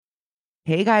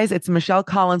Hey guys, it's Michelle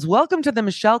Collins. Welcome to the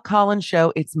Michelle Collins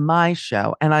Show. It's my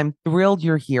show, and I'm thrilled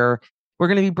you're here. We're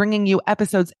going to be bringing you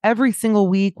episodes every single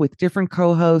week with different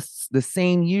co-hosts, the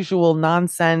same usual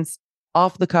nonsense,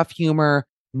 off-the-cuff humor,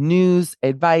 news,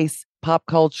 advice, pop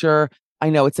culture. I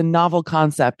know it's a novel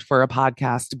concept for a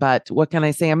podcast, but what can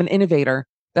I say? I'm an innovator.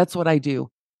 That's what I do.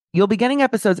 You'll be getting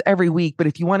episodes every week, but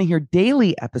if you want to hear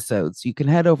daily episodes, you can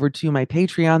head over to my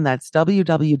Patreon. That's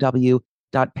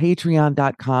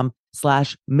www.patreon.com/Michcoll,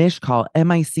 Michcoll.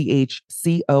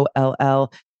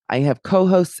 I have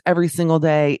co-hosts every single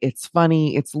day. It's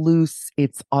funny, it's loose,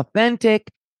 it's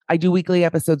authentic. I do weekly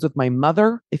episodes with my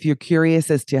mother. If you're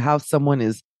curious as to how someone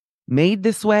is made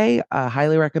this way, I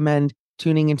highly recommend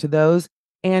tuning into those,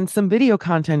 and some video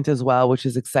content as well, which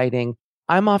is exciting.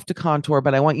 I'm off to Contour,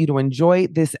 but I want you to enjoy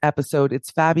this episode.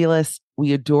 It's fabulous.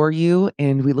 We adore you,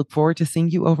 and we look forward to seeing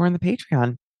you over on the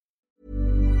Patreon.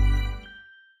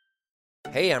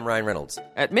 Hey, I'm Ryan Reynolds.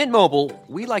 At Mint Mobile,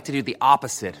 we like to do the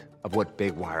opposite of what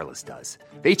Big Wireless does.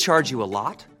 They charge you a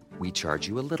lot, we charge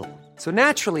you a little. So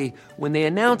naturally, when they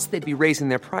announced they'd be raising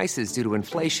their prices due to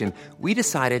inflation, we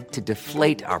decided to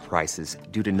deflate our prices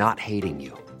due to not hating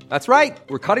you. That's right.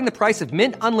 We're cutting the price of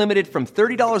Mint Unlimited from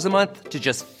 $30 a month to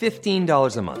just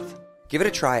 $15 a month. Give it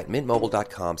a try at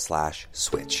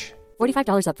mintmobile.com/switch.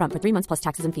 $45 up front for 3 months plus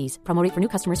taxes and fees. Promo rate for new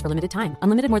customers for limited time.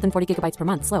 Unlimited more than 40 gigabytes per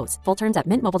month. Slows full terms at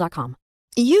mintmobile.com.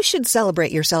 You should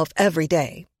celebrate yourself every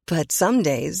day, but some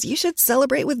days you should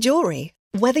celebrate with jewelry.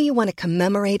 Whether you want to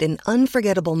commemorate an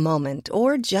unforgettable moment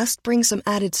or just bring some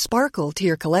added sparkle to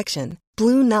your collection,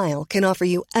 Blue Nile can offer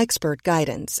you expert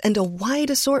guidance and a wide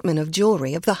assortment of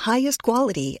jewelry of the highest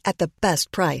quality at the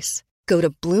best price. Go to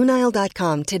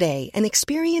BlueNile.com today and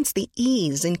experience the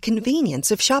ease and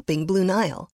convenience of shopping Blue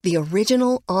Nile, the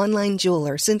original online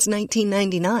jeweler since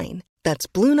 1999. That's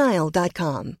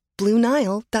BlueNile.com.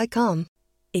 BlueNile.com.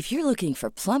 If you're looking for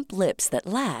plump lips that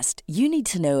last, you need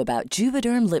to know about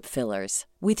Juvederm lip fillers.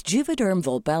 With Juvederm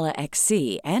Volbella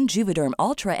XC and Juvederm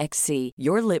Ultra XC,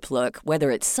 your lip look, whether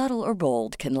it's subtle or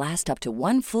bold, can last up to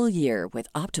 1 full year with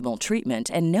optimal treatment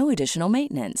and no additional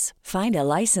maintenance. Find a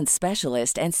licensed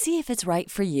specialist and see if it's right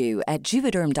for you at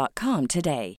Juvederm.com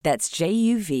today. That's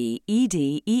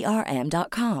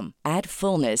JUVEDERM.com. Add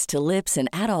fullness to lips in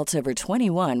adults over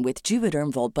 21 with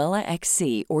Juvederm Volbella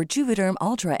XC or Juvederm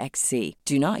Ultra XC.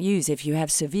 Do not use if you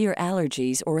have severe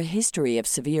allergies or a history of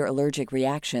severe allergic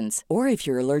reactions, or if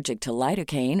you're allergic to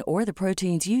lidocaine or the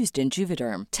proteins used in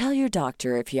Juvederm. Tell your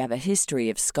doctor if you have a history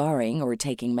of scarring or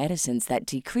taking medicines that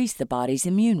decrease the body's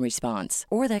immune response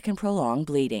or that can prolong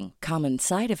bleeding. Common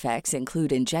side effects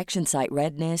include injection site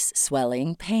redness,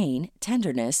 swelling, pain,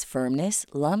 tenderness, firmness,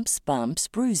 lumps, bumps,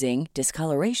 bruising,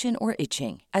 discoloration, or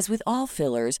itching. As with all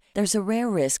fillers, there's a rare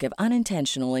risk of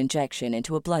unintentional injection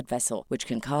into a blood vessel, which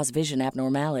can cause vision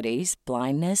abnormalities,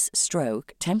 blindness,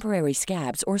 stroke, temporary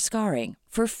scabs, or scarring.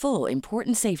 For full,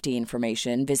 important safety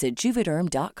information, visit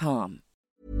Juvederm.com.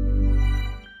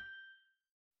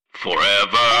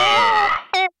 Forever.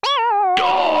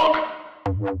 Dog.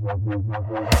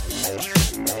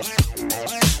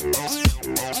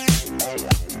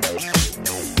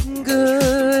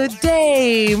 Good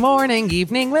day, morning,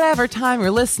 evening, whatever time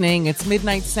you're listening. It's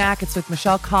Midnight Snack. It's with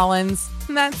Michelle Collins.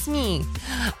 And that's me.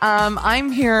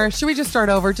 I'm here. Should we just start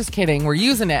over? Just kidding. We're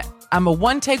using it. I'm a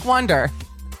one-take wonder.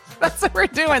 That's what we're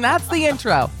doing. That's the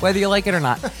intro, whether you like it or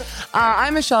not.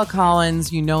 I'm Michelle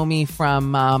Collins. You know me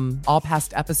from all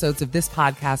past episodes of this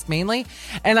podcast mainly.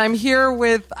 And I'm here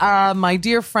with my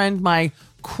dear friend, my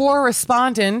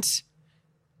correspondent.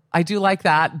 I do like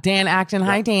that. Dan Acton.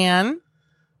 Hi, Dan.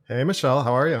 Hey, Michelle.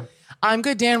 How are you? I'm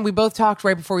good, Dan. We both talked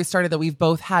right before we started that we've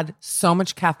both had so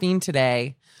much caffeine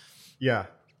today. Yeah.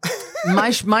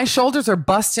 My shoulders are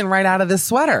busting right out of this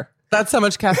sweater. That's how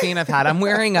much caffeine I've had. I'm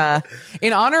wearing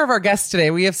in honor of our guest today,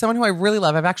 we have someone who I really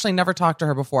love. I've actually never talked to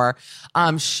her before.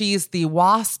 She's the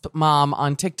Wasp Mom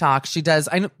on TikTok. She does,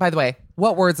 by the way,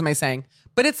 what words am I saying?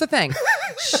 But it's the thing.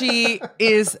 She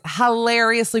is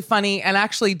hilariously funny. And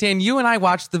actually, Dan, you and I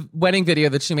watched the wedding video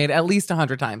that she made at least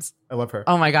 100 times. I love her.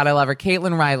 Oh my God, I love her.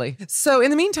 Caitlin Riley. So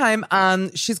in the meantime,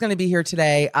 she's going to be here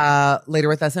today later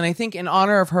with us. And I think in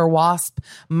honor of her Wasp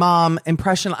Mom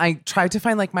impression, I tried to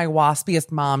find like my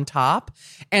waspiest mom top.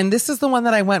 And this is the one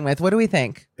that I went with. What do we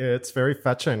think? It's very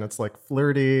fetching. It's like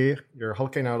flirty. You're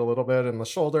hulking out a little bit in the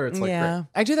shoulder. It's like, yeah, great.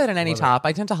 I do that in any top.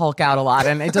 I tend to hulk out a lot.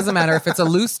 And it doesn't matter if it's a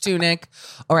loose tunic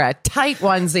or a tight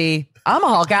onesie. I'm a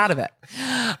hulk out of it.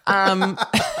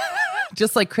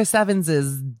 Just like Chris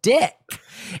Evans's dick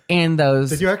in those.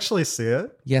 Did you actually see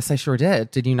it? Yes, I sure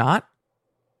did. Did you not?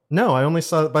 No, I only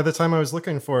saw, by the time I was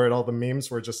looking for it, all the memes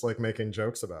were just like making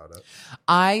jokes about it.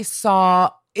 I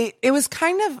saw it was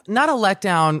kind of not a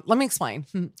letdown. Let me explain.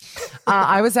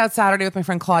 I was out Saturday with my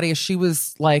friend Claudia. She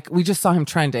was like, we just saw him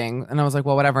trending, and I was like,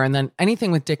 well, whatever. And then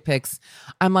anything with dick pics,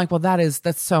 I'm like, well,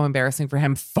 that's so embarrassing for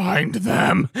him. Find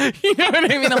them. You know what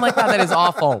I mean? I'm like, wow, that is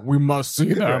awful. We must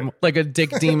see them. Like a dick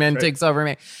demon takes over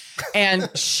me. And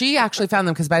she actually found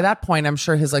them because by that point, I'm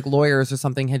sure his like lawyers or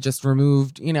something had just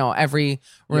removed, every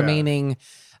remaining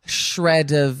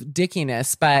shred of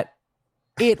dickiness. But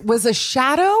it was a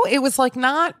shadow. It was like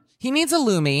he needs a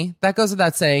Lumi. That goes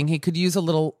without saying. He could use a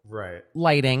little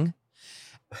lighting.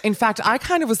 In fact, I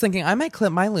kind of was thinking I might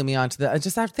clip my Lumi onto I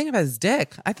just have to think about his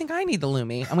dick. I think I need the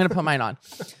Lumi. I'm going to put mine on.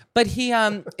 But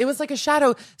it was like a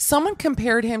shadow. Someone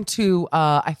compared him to,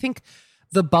 I think,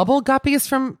 the bubble guppies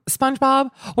from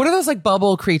SpongeBob. What are those like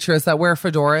bubble creatures that wear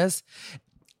fedoras?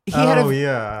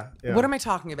 Yeah. What am I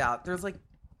talking about? They're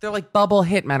like bubble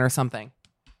hitmen or something.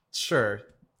 Sure.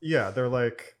 Yeah, they're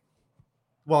like,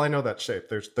 well, I know that shape.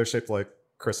 They're shaped like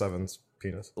Chris Evans'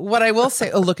 penis. What I will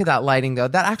say, look at that lighting though.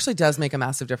 That actually does make a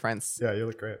massive difference. Yeah, you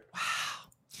look great. Wow.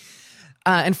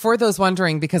 And for those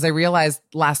wondering, because I realized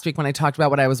last week when I talked about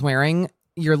what I was wearing,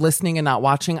 you're listening and not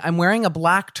watching. I'm wearing a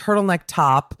black turtleneck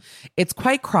top. It's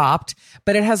quite cropped,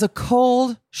 but it has a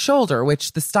cold shoulder,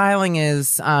 which the styling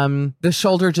is the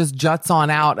shoulder just juts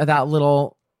on out of that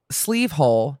little sleeve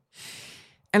hole.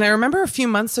 And I remember a few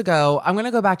months ago, I'm going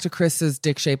to go back to Chris's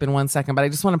dick shape in 1 second, but I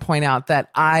just want to point out that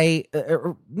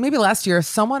maybe last year,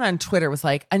 someone on Twitter was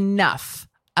like, enough,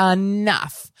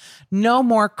 no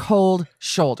more cold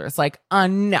shoulders, like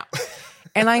enough.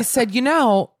 And I said,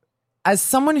 as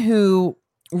someone who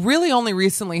really only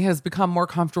recently has become more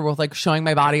comfortable with like showing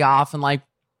my body off and like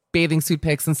bathing suit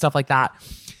pics and stuff like that,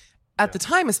 at the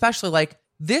time, especially like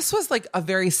this was like a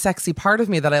very sexy part of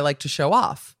me that I like to show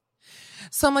off.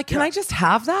 So I'm like, can I just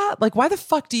have that? Like, why the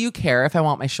fuck do you care if I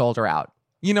want my shoulder out?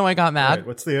 I got mad. Right,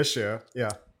 what's the issue? Yeah.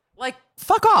 Like,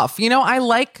 fuck off.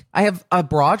 I have a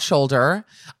broad shoulder.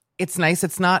 It's nice.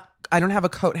 I don't have a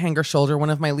coat hanger shoulder, one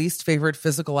of my least favorite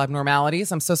physical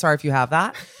abnormalities. I'm so sorry if you have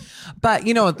that. But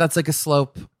that's like a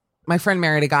slope. My friend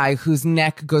married a guy whose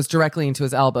neck goes directly into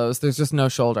his elbows. There's just no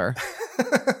shoulder.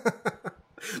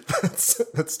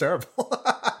 That's terrible.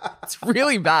 It's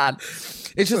really bad.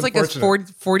 It's just like a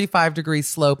 45-degree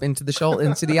slope into the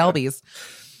into the Elbies.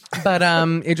 But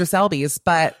Idris Elbies.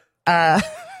 But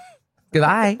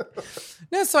goodbye.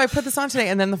 No, so I put this on today,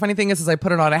 and then the funny thing is I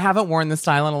put it on. I haven't worn this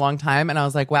style in a long time, and I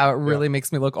was like, wow, it really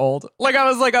makes me look old. Like I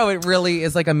was like, oh, it really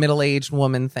is like a middle-aged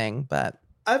woman thing. But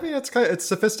I mean, it's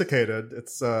sophisticated.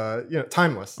 It's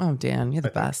timeless. Oh, Dan, you're the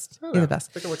best. You're the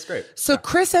best. I think it looks great. So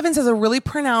Chris Evans has a really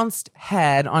pronounced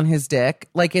head on his dick,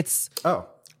 like it's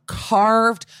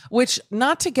carved. Which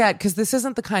not to get because this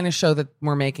isn't the kind of show that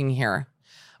we're making here,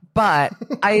 but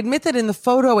I admit that in the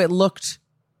photo it looked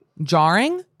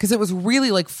jarring because it was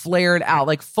really like flared out,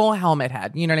 like full helmet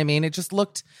head. You know what I mean? It just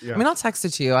looked. I mean, I'll text it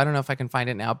to you. I don't know if I can find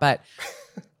it now, but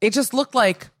it just looked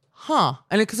like. And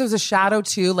because it was a shadow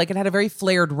too, like it had a very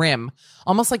flared rim,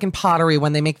 almost like in pottery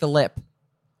when they make the lip.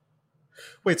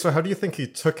 Wait, so how do you think he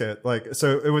took it? Like,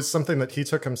 so it was something that he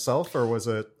took himself, or was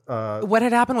it? What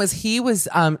had happened was he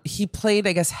played,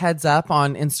 I guess, heads up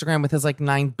on Instagram with his like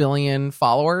 9 billion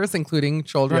followers, including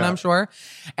children, I'm sure.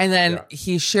 And then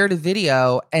he shared a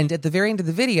video, and at the very end of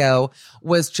the video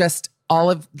was just all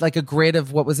of like a grid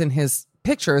of what was in his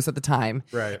pictures at the time.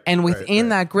 Right. And within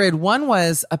that grid, one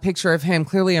was a picture of him,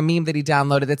 clearly a meme that he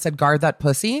downloaded that said, "Guard that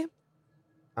pussy."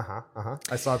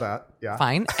 I saw that. Yeah.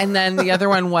 Fine. And then the other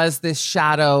one was this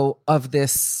shadow of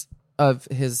his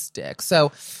dick.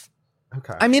 So,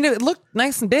 okay. I mean, it looked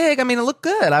nice and big. I mean, it looked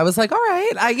good. I was like, all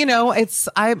right. I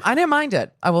didn't mind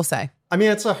it, I will say. I mean,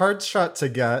 it's a hard shot to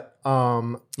get.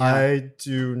 I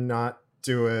do not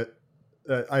do it.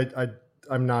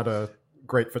 I'm not a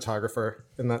great photographer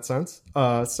in that sense.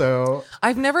 So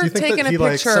I've never taken a picture.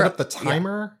 Like, set up the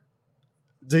timer.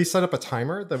 Did he set up a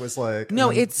timer that was like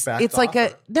no? It's like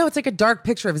a dark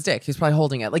picture of his dick. He's probably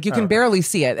holding it. Like you can barely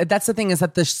see it. That's the thing is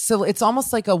that it's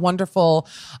almost like a wonderful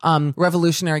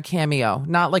revolutionary cameo,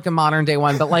 not like a modern day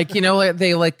one, but like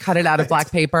they like cut it out of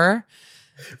black paper.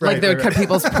 Like they would cut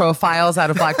people's profiles out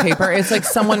of black paper. It's like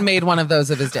someone made one of those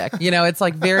of his dick. It's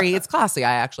like it's classy,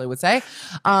 I actually would say.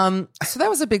 So that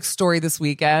was a big story this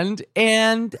weekend,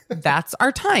 and that's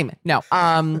our time. No,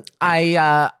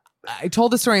 I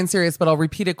told the story in serious, but I'll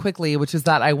repeat it quickly, which is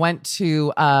that I went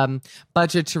to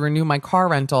Budget to renew my car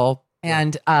rental,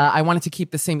 and I wanted to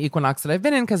keep the same Equinox that I've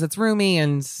been in because it's roomy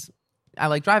and I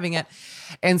like driving it.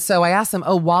 And so I asked them,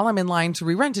 oh, while I'm in line to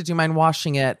re-rent it, do you mind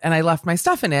washing it? And I left my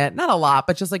stuff in it. Not a lot,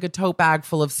 but just like a tote bag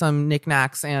full of some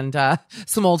knickknacks and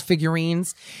some old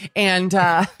figurines. And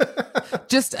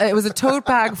it was a tote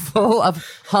bag full of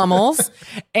Hummels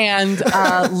and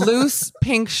loose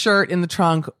pink shirt in the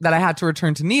trunk that I had to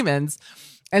return to Neiman's.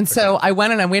 And so I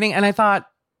went and I'm waiting and I thought,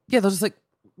 yeah, they'll just like,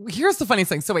 here's the funniest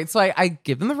thing. So I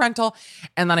give them the rental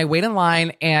and then I wait in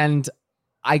line and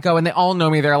I go and they all know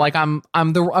me. They're like, I'm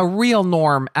a real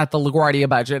norm at the LaGuardia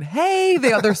budget. Hey,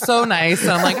 they're so nice.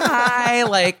 And I'm like, hi,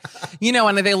 like,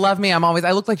 and they love me.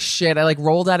 I look like shit. I like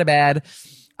rolled out of bed.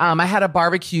 I had a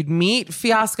barbecued meat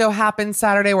fiasco happen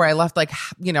Saturday where I left I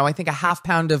think a half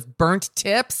pound of burnt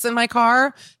tips in my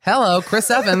car. Hello, Chris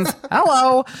Evans.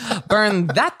 Hello. Burn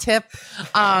that tip.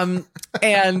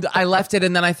 And I left it.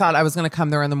 And then I thought I was going to come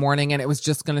there in the morning and it was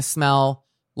just going to smell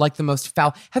like the most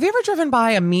foul. Have you ever driven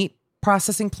by a meat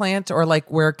processing plant or like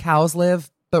where cows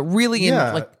live, but really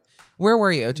where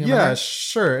were you? Do you remember?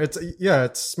 Sure.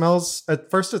 It smells, at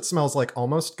first it smells like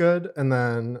almost good. And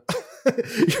then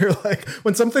you're like,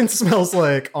 when something smells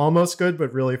like almost good,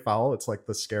 but really foul, it's like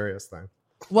the scariest thing.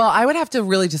 Well, I would have to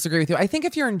really disagree with you. I think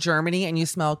if you're in Germany and you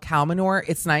smell cow manure,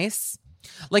 it's nice.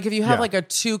 Like if you have like a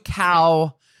 2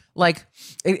 cow, like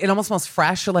it almost smells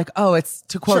fresh. You're like, oh, it's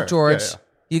to quote George,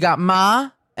 you got Ma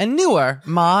and newer.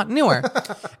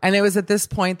 And it was at this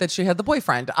point that she had the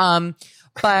boyfriend.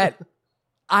 But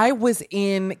I was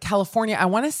in California. I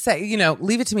want to say,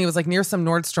 Leave It to Me was like near some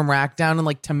Nordstrom rack down in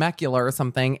like Temecula or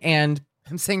something. And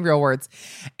I'm saying real words.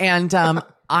 And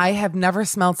I have never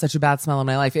smelled such a bad smell in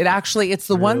my life. It's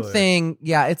the one thing.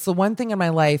 Yeah. It's the one thing in my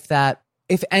life that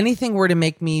if anything were to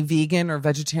make me vegan or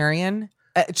vegetarian,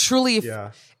 truly,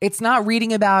 it's not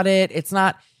reading about it. It's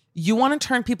not. You want to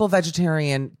turn people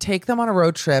vegetarian, take them on a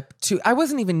road trip I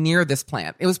wasn't even near this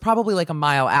plant. It was probably like a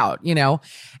mile out,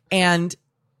 and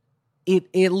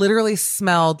it literally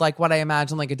smelled like what I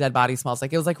imagine like a dead body smells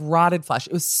like. It was like rotted flesh.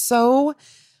 It was so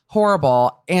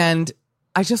horrible. And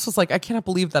I just was like, I cannot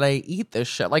believe that I eat this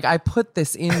shit. Like I put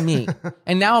this in me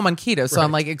and now I'm on keto. So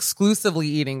I'm like exclusively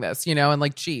eating this, and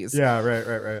like cheese. Yeah.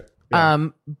 Right. Yeah.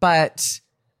 But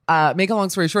make a long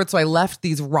story short, so I left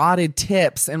these rotted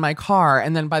tips in my car.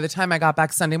 And then by the time I got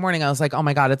back Sunday morning, I was like, oh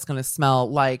my God, it's going to smell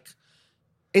like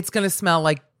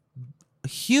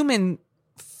human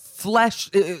flesh,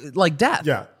 like death.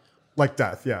 Yeah. Like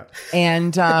death. Yeah.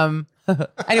 And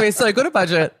anyway, so I go to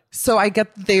Budget. So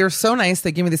they are so nice.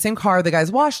 They give me the same car. The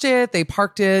guys washed it. They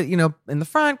parked it, in the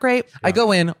front. Great. Yeah. I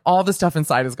go in, all the stuff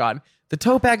inside is gone. The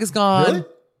tote bag is gone. Really?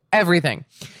 Everything.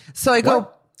 So I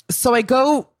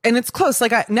go, and it's close.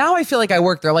 Like now I feel like I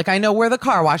work there. Like I know where the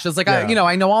car wash is. Like I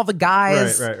know all the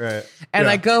guys. Right. And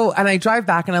I go and I drive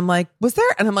back and I'm like, was there?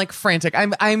 And I'm like frantic.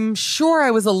 I'm sure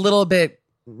I was a little bit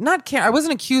I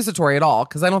wasn't accusatory at all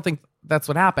because I don't think that's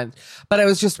what happened. But I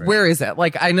was just, where is it?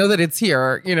 Like I know that it's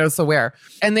here, so where?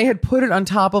 And they had put it on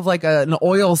top of like an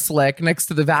oil slick next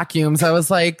to the vacuums. I was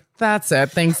like, that's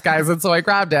it. Thanks, guys. And so I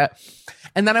grabbed it.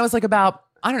 And then I was like about,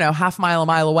 I don't know, a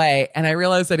mile away. And I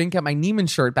realized I didn't get my Neiman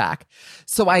shirt back.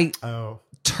 So I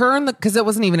turned because it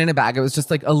wasn't even in a bag. It was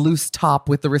just like a loose top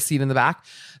with the receipt in the back.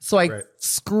 So I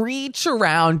screech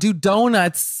around, do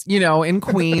donuts, in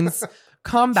Queens,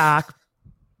 come back.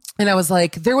 And I was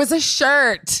like, there was a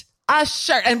shirt.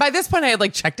 And by this point I had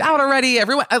like checked out already.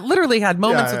 I literally had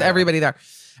moments with everybody there.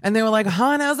 And they were like,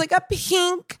 huh? And I was like, a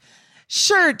pink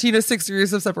shirt, 6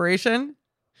 degrees of separation.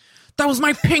 That was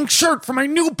my pink shirt for my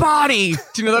new body.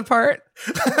 Do you know that part?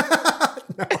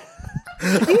 No.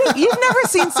 You've never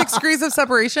seen 6 degrees of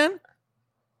separation?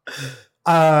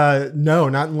 No,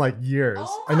 not in like years.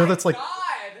 Oh I know that's like, God.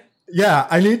 Yeah,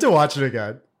 I need to watch it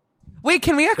again. Wait,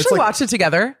 can we actually watch it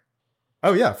together?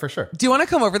 Oh yeah, for sure. Do you want to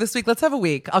come over this week? Let's have a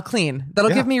week. I'll clean.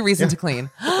 That'll give me a reason to clean.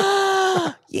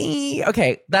 Yay.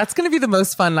 Okay, that's going to be the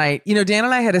most fun night. Dan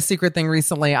and I had a secret thing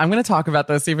recently. I'm going to talk about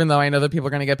this, even though I know that people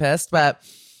are going to get pissed. But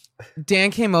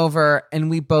Dan came over and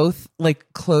we both like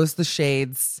closed the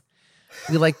shades.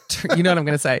 We like, you know what I'm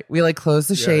going to say? We like closed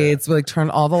the shades. We like turned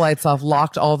all the lights off,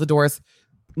 locked all the doors,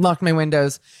 locked my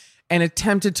windows, and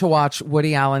attempted to watch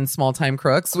Woody Allen's Small Time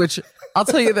Crooks, which I'll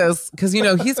tell you this, because,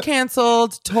 he's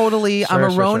canceled totally. I'm a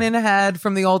Ronin head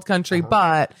from the old country,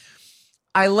 but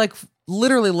I like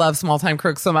literally love Small Time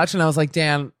Crooks so much. And I was like,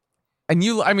 Dan, and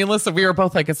listen, we were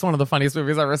both like, it's one of the funniest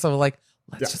movies ever. So we're like,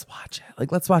 let's just watch it.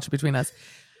 Like, let's watch it between us.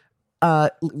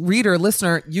 Reader,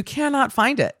 listener, you cannot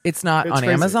find it. It's not on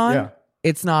crazy. Amazon. Yeah.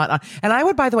 It's not on. And I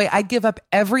would, by the way, I'd give up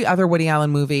every other Woody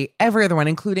Allen movie, every other one,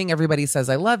 including Everybody Says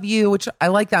I Love You, which I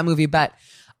like that movie, but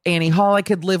Annie Hall I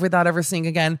could live without ever seeing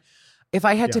again. If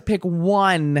I had to pick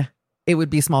one, it would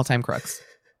be Small Time Crooks.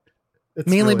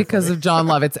 mainly really because funny. of John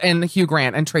Lovitz and Hugh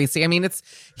Grant and Tracy. I mean,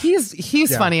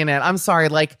 he's funny in it. I'm sorry.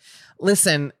 Like,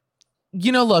 listen,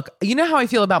 look, you know how I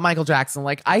feel about Michael Jackson.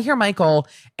 Like, I hear Michael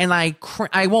and I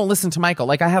won't listen to Michael.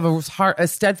 Like, I have a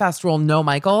steadfast rule, no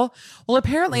Michael. Well,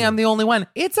 apparently I'm the only one.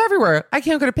 It's everywhere. I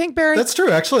can't go to Pinkberry. That's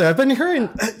true. Actually, I've been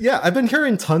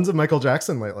hearing tons of Michael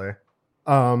Jackson lately.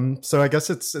 So I guess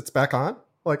it's back on.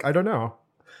 Like, I don't know.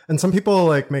 And some people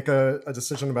like make a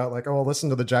decision about like, oh, I'll listen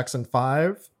to the Jackson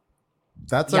 5.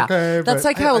 That's okay. That's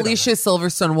like how Alicia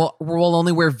Silverstone will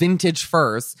only wear vintage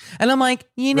furs. And I'm like,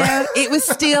 it was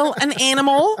still an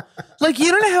animal. Like, you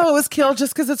don't know how it was killed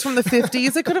just because it's from the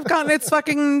 50s. It could have gotten its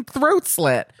fucking throat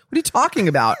slit. What are you talking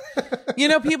about?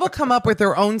 People come up with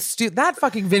their own that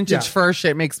fucking vintage fur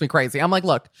shit makes me crazy. I'm like,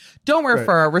 look, don't wear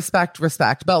fur, respect,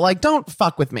 but like, don't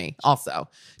fuck with me also.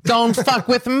 Don't fuck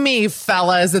with me,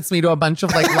 fellas. It's me to a bunch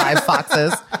of like live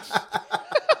foxes.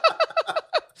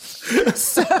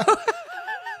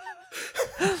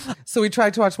 So we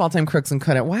tried to watch Small Time Crooks and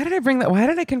couldn't. Why did I bring that? Why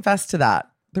did I confess to that?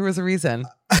 There was a reason.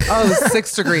 Oh,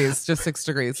 6 degrees. Just 6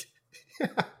 degrees.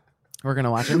 We're going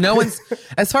to watch it.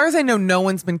 As far as I know, no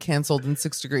one's been canceled in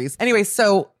 6 degrees. Anyway,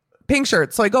 so pink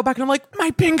shirt. So I go back and I'm like,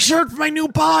 my pink shirt for my new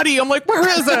body. I'm like, where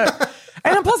is it?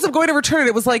 And plus I'm going to return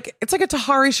it. It's like a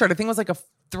Tahari shirt. I think it was like a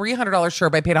 $300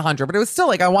 shirt, but I paid $100, but it was still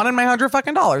like, I wanted my $100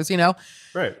 fucking dollars,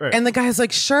 Right. And the guy's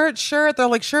like, shirt. They're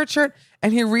like, shirt.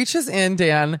 And he reaches in,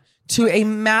 Dan, to a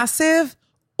massive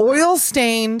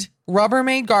oil-stained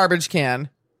Rubbermaid garbage can.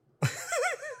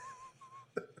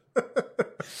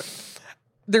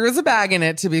 There was a bag in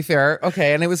it, to be fair.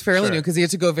 Okay, and it was fairly new because he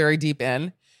had to go very deep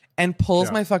in and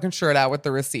pulls my fucking shirt out with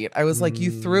the receipt. I was like,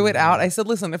 you threw it out? I said,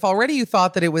 listen, if already you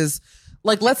thought that it was,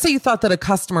 like, let's say you thought that a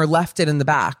customer left it in the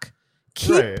back.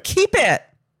 Keep it.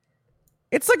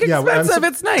 It's like expensive.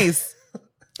 It's nice.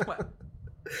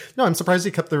 No, I'm surprised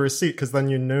he kept the receipt because then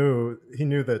he knew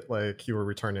that like you were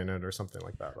returning it or something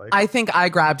like that. Like, I think I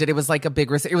grabbed it. It was like a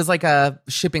big receipt. It was like a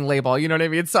shipping label. You know what I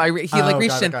mean? So he reached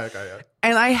in,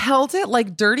 and I held it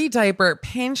like dirty diaper,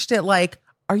 pinched it like,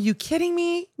 are you kidding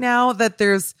me? Now that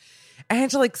I had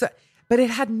to but it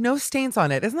had no stains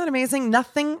on it. Isn't that amazing?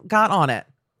 Nothing got on it.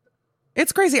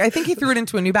 It's crazy. I think he threw it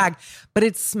into a new bag, but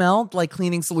it smelled like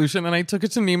cleaning solution. And I took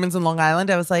it to Neiman's in Long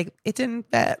Island. I was like, it didn't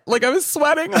fit. Like, I was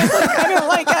sweating. I was like, I didn't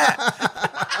like it.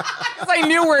 Because I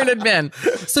knew where it had been.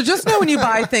 So just know when you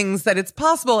buy things that it's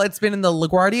possible it's been in the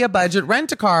LaGuardia budget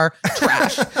rent-a-car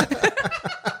trash.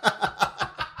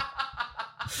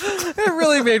 It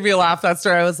really made me laugh, that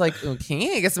story. I was like,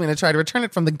 okay, I guess I'm going to try to return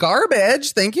it from the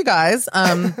garbage. Thank you, guys.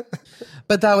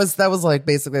 But that was like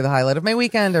basically the highlight of my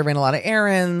weekend. I ran a lot of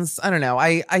errands. I don't know.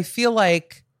 I feel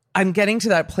like I'm getting to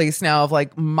that place now of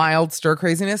like mild stir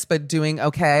craziness, but doing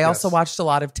okay. I also watched a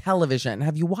lot of television.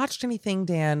 Have you watched anything,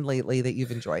 Dan, lately that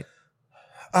you've enjoyed?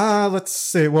 Let's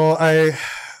see. Well,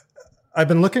 I've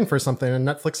been looking for something, and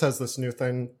Netflix has this new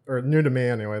thing, or new to me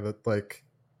anyway, that like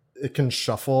it can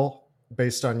shuffle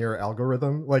based on your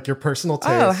algorithm, like your personal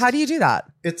taste. Oh, how do you do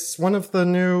that? It's one of the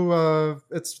new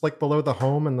it's like below the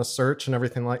home and the search and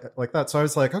everything like that. So I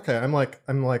was like, okay, I'm like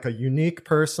a unique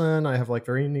person. I have like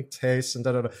very unique tastes and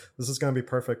this is going to be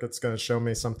perfect. It's going to show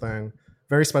me something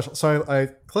very special. So I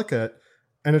click it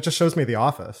and it just shows me The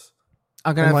Office.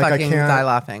 I'm going to fucking die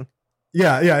laughing.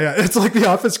 Yeah. It's like The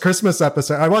Office Christmas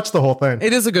episode. I watched the whole thing.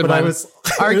 It is a good one.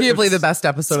 Arguably the best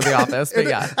episode of The Office, but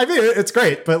yeah. I mean, it's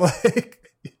great, but like,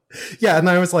 yeah, and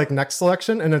I was like, next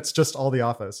selection, and it's just all The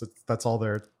Office. That's all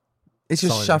they're. It's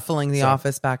just shuffling The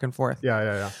Office back and forth.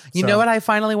 Yeah. You know what I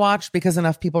finally watched because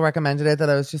enough people recommended it that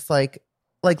I was just like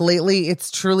lately,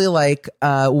 it's truly like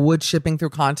wood shipping through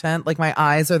content. Like my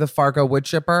eyes are the Fargo wood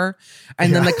shipper,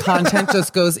 and then the content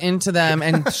just goes into them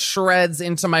and shreds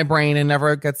into my brain and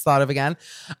never gets thought of again.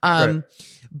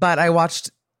 But I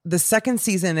watched the second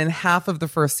season and half of the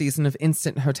first season of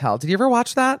Instant Hotel. Did you ever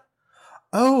watch that?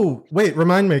 Oh, wait,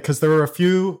 remind me, because there were a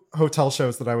few hotel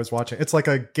shows that I was watching. It's like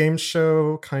a game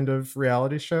show kind of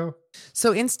reality show.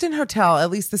 So Instant Hotel, at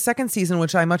least the second season,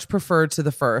 which I much preferred to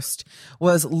the first,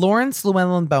 was Lawrence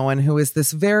Llewellyn-Bowen, who is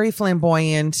this very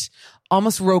flamboyant,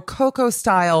 almost Rococo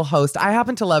style host. I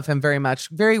happen to love him very much.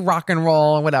 Very rock and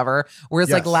roll and whatever.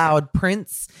 Whereas like loud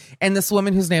Prince and this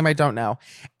woman whose name I don't know.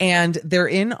 And they're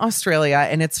in Australia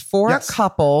and it's 4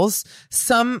 couples.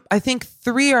 I think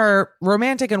 3 are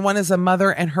romantic and one is a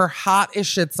mother and her hot as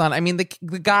shit son. I mean, the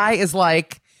guy is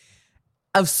like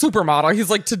a supermodel. He's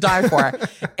like to die for.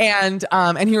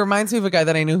 And he reminds me of a guy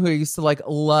that I knew who I used to like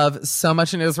love so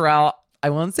much in Israel. I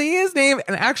won't say his name.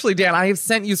 And actually, Dan, I have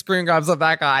sent you screen grabs of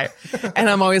that guy. And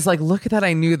I'm always like, look at that.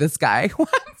 I knew this guy.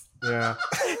 Yeah.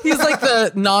 He's like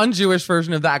the non-Jewish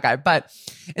version of that guy. But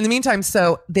in the meantime,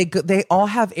 so they all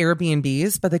have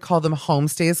Airbnbs, but they call them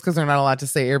homestays because they're not allowed to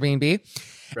say Airbnb.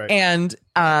 Right. And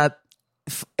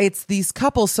it's these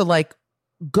couples. So like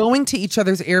going to each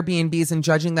other's Airbnbs and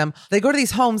judging them. They go to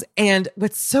these homes. And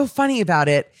what's so funny about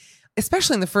it,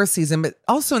 especially in the first season, but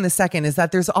also in the second, is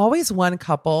that there's always one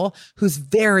couple who's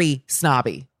very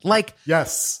snobby. Like,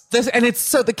 yes. And it's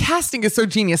so, the casting is so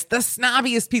genius. The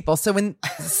snobbiest people. So in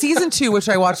season 2, which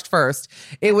I watched first,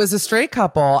 it was a straight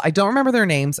couple. I don't remember their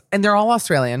names, and they're all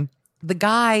Australian. The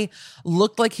guy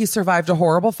looked like he survived a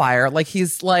horrible fire. Like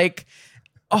he's like,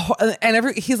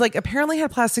 he's like apparently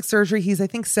had plastic surgery. He's, I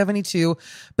think, 72,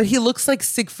 but he looks like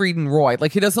Siegfried and Roy.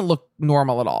 Like he doesn't look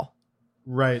normal at all.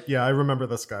 Right. Yeah, I remember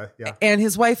this guy. Yeah. And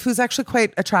his wife, who's actually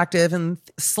quite attractive and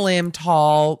slim,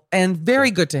 tall, and very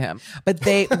good to him. But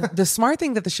the smart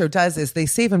thing that the show does is they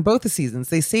save in both the seasons.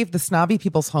 They save the snobby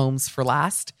people's homes for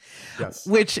last, yes,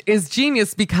 which is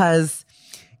genius because,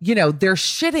 you know, they're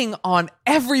shitting on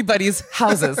everybody's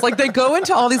houses. Like they go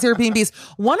into all these Airbnbs,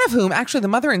 one of whom, actually the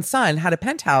mother and son, had a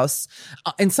penthouse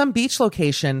in some beach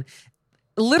location.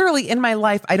 Literally in my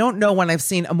life, I don't know when I've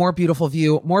seen a more beautiful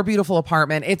view, more beautiful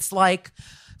apartment. It's like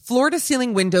floor to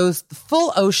ceiling windows,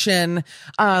 full ocean.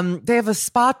 They have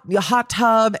a hot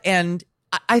tub. And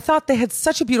I thought they had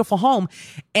such a beautiful home.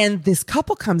 And this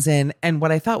couple comes in, and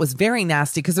what I thought was very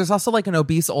nasty, because there's also like an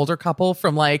obese older couple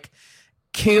from like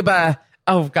Cuba.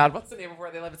 Oh God, what's the name of where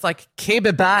they live? It's like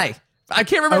Cuba Bay. I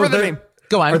can't remember the name.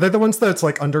 Go on. Are they the ones that's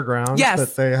like underground? Yes.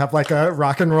 That they have like a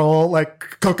rock and roll,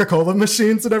 like Coca-Cola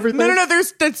machines and everything? No.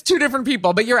 That's two different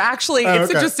people, but you're actually,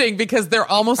 it's interesting because they're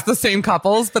almost the same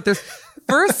couples, but there's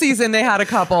first season they had a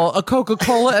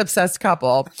Coca-Cola obsessed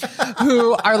couple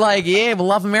who are like, yeah, we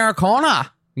love Americana.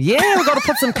 Yeah, we got to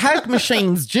put some Coke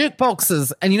machines,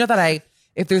 jukeboxes. And you know that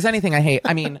if there's anything I hate,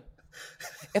 I mean,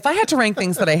 if I had to rank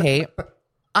things that I hate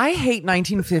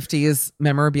 1950s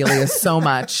memorabilia so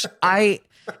much.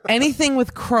 Anything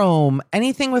with chrome,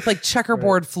 anything with like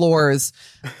checkerboard floors.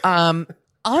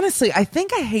 Honestly, I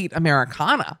think I hate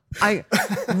Americana.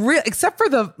 Except for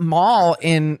the mall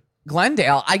in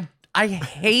Glendale, I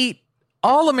hate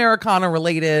all Americana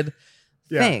related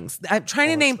things. I'm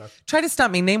trying to try to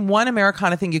stump me. Name one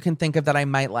Americana thing you can think of that I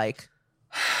might like.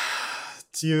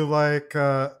 Do you like,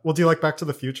 do you like Back to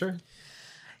the Future?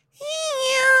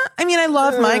 Yeah. I mean, I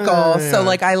love Michael. Yeah. So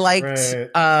like I liked,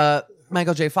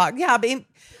 Michael J. Fox. Yeah,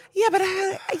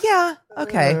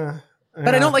 okay.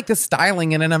 But I don't like the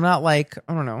styling in it. I'm not like,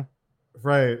 I don't know.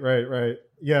 Right.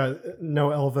 Yeah, no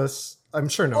Elvis. I'm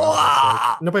sure no Elvis.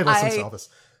 Right? Nobody listens to Elvis.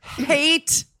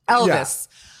 Hate Elvis.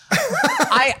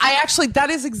 I actually, that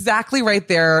is exactly right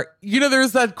there. You know,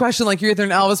 there's that question, like, you're either an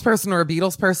Elvis person or a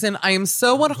Beatles person. I am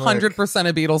so 100%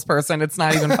 a Beatles person. It's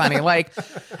not even funny. Like,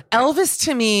 Elvis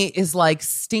to me is like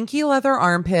stinky leather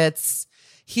armpits.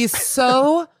 He's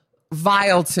so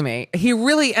vile to me. He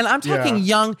really, and I'm talking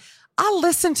young. I'll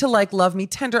listen to like Love Me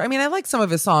Tender. I mean, I like some of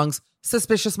his songs.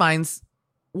 Suspicious Minds,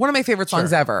 one of my favorite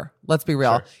songs ever. Let's be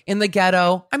real. In the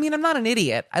Ghetto. I mean, I'm not an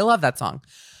idiot. I love that song.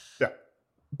 Yeah.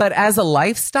 But as a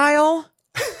lifestyle,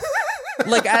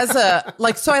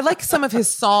 so I like some of his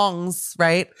songs,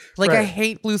 right? Like I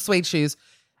hate blue suede shoes.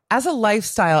 As a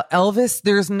lifestyle, Elvis,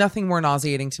 there's nothing more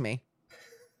nauseating to me.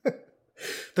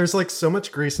 There's like so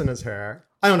much grease in his hair.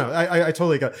 I don't know. I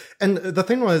totally get it. And the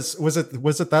thing was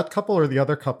it that couple or the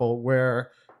other couple where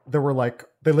there were like,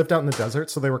 they lived out in the desert,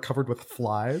 so they were covered with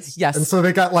flies? Yes. And so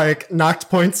they got like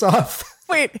knocked points off.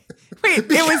 Wait.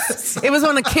 It was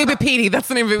on a Cape Petey. That's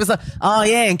the name of it. It was like, oh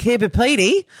yeah, in Cape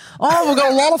Petey. Oh, we've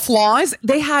got a lot of flies.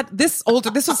 They had this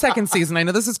was second season. I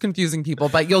know this is confusing people,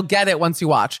 but you'll get it once you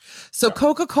watch. So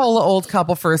Coca-Cola old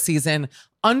couple first season,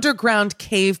 underground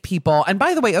cave people. And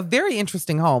by the way, a very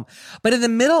interesting home, but in the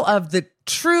middle of the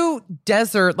true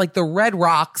desert, like the Red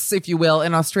Rocks, if you will,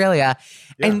 in Australia.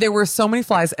 Yeah. And there were so many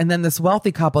flies. And then this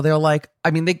wealthy couple, they were like,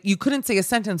 I mean, you couldn't say a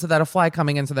sentence without a fly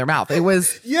coming into their mouth. It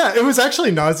was, it was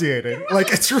actually nauseating. Like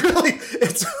it's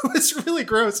really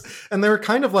gross. And they were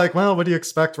kind of like, well, what do you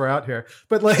expect? We're out here.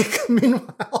 But like,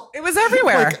 meanwhile, it was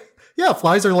everywhere. Like, yeah,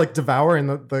 flies are like devouring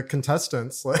the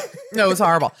contestants. No, it was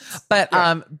horrible. But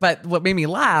but what made me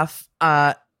laugh,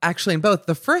 actually, in both,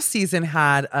 the first season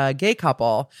had a gay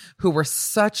couple who were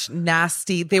such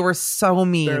nasty. They were so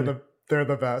mean. They're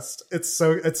the best. It's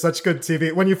such good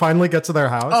TV. When you finally get to their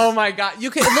house. Oh my God.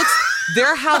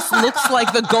 Their house looks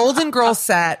like the Golden Girls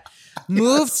set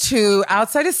moved to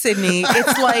outside of Sydney.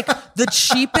 It's like the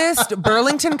cheapest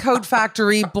Burlington Coat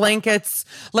Factory blankets,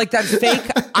 like that fake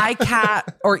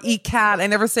iCat or ECat. I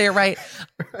never say it right.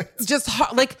 Just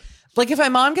like Like if my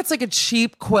mom gets like a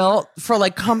cheap quilt for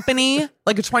like company,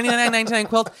 like a $29.99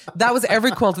 quilt, that was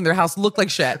every quilt in their house looked like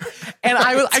shit. And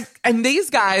and these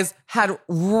guys had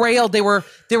railed. They were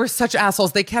such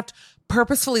assholes. They kept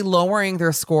purposefully lowering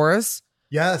their scores.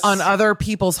 Yes. On other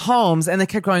people's homes. And they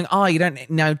kept going, oh, you don't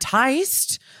know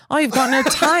Teist? Oh, you've got no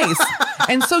Teist.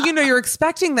 And so, you're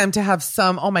expecting them to have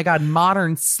some, oh my God,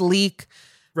 modern, sleek,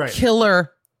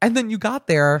 killer. And then you got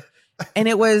there and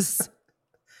it was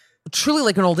truly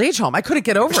like an old age home. I couldn't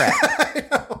get over it. I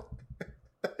know.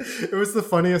 It was the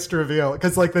funniest reveal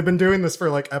because like they've been doing this for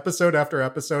like episode after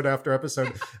episode after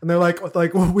episode, and they're like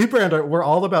well, we're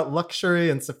all about luxury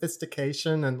and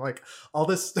sophistication and like all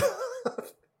this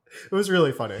stuff. It was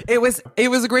really funny. It was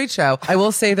a great show. I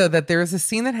will say though that there is a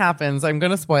scene that happens. I'm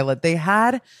going to spoil it. They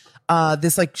had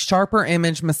this like Sharper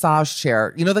Image massage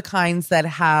chair. You know the kinds that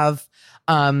have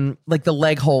like the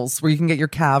leg holes where you can get your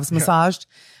calves massaged.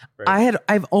 Right.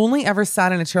 I've only ever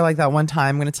sat in a chair like that one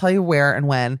time. I'm going to tell you where and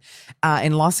when.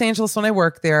 In Los Angeles, when I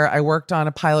worked there, I worked on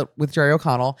a pilot with Jerry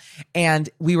O'Connell, and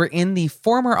we were in the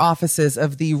former offices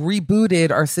of the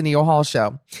rebooted Arsenio Hall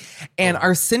show. And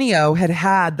Arsenio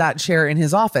had that chair in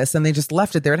his office, and they just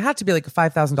left it there. It had to be like a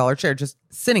 $5,000 chair just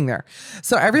sitting there.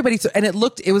 So and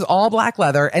it was all black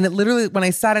leather. And it literally, when I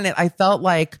sat in it, I felt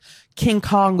like King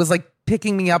Kong was like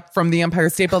picking me up from the Empire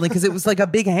State Building because it was like a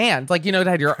big hand. Like, it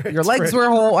had your legs were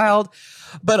wild.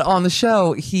 But on the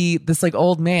show, this like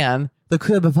old man, the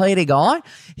crib plate guy,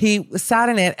 he sat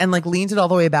in it and like leaned it all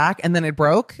the way back and then it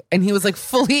broke and he was like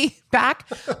fully back.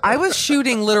 I was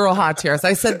shooting literal hot tears.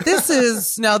 I said, this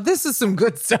is some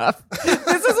good stuff.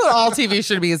 This is what all TV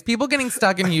should be, is people getting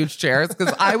stuck in huge chairs,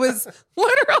 because I was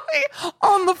literally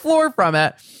on the floor from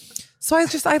it. So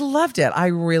I loved it. I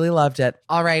really loved it.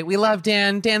 All right. We love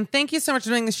Dan. Dan, thank you so much for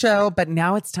doing the show. But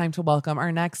now it's time to welcome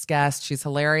our next guest. She's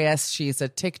hilarious. She's a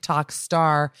TikTok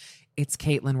star. It's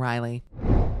Caitlin Riley.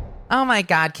 Oh my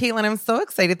God, Caitlin, I'm so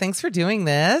excited. Thanks for doing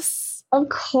this. Of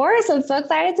course. I'm so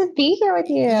excited to be here with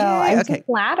you. I'm so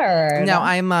flattered. No,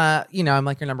 I'm I'm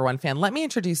like your number one fan. Let me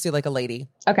introduce you like a lady.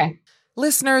 Okay.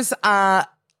 Listeners, one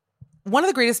of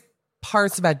the greatest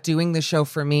parts about doing the show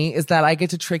for me is that I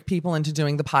get to trick people into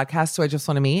doing the podcast who I just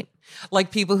want to meet, like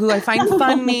people who I find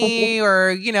funny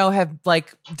or, have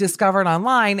like discovered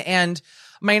online. And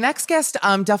my next guest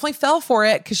definitely fell for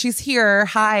it because she's here.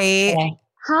 Hi. Okay.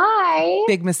 Hi.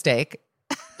 Big mistake.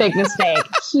 Big mistake.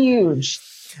 Huge.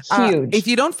 If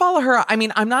you don't follow her, I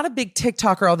mean, I'm not a big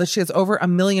TikToker, although she has over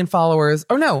 1 million followers.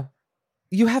 Oh no.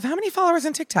 You have how many followers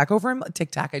on TikTok?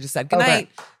 TikTok, I just said. Good night.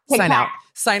 Sign out.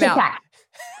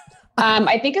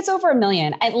 I think it's over 1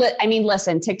 million. I mean,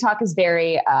 listen, TikTok is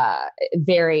very,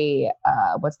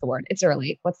 what's the word? It's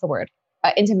early. What's the word?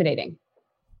 Intimidating.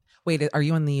 Wait, are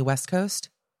you on the West Coast?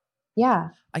 Yeah.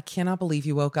 I cannot believe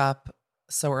you woke up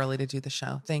so early to do the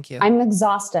show. Thank you. I'm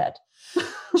exhausted.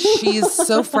 She's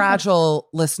so fragile,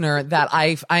 listener, that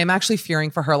I am actually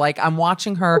fearing for her. Like, I'm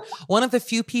watching her. One of the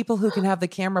few people who can have the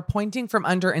camera pointing from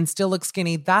under and still look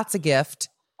skinny. That's a gift.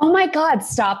 Oh my God,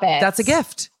 stop it. That's a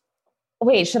gift.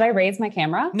 Wait, should I raise my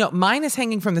camera? No, mine is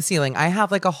hanging from the ceiling. I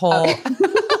have like a whole...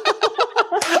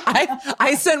 Okay.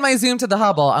 I sent my Zoom to the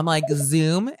Hubble. I'm like,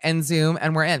 zoom,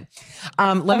 and we're in.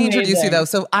 Let me introduce you though.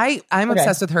 So I'm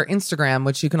obsessed with her Instagram,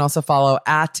 which you can also follow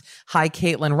at Hi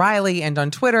Caitlin Riley, and on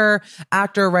Twitter,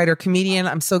 actor, writer, comedian.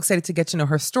 I'm so excited to get to know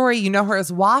her story. You know her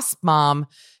as Wasp Mom,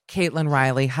 Caitlin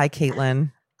Riley. Hi,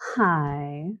 Caitlin.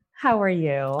 Hi. How are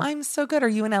you? I'm so good. Are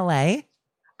you in LA?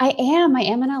 I am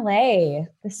in LA,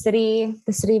 the city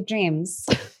of dreams.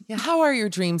 Yeah. How are your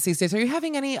dreams these days? Are you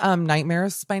having any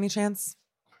nightmares by any chance?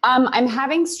 I'm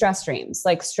having stress dreams,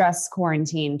 like stress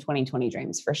quarantine 2020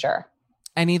 dreams for sure.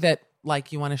 Any that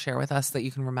like you want to share with us that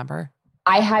you can remember?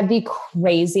 I had the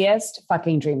craziest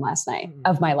fucking dream last night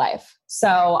of my life.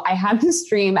 So I had this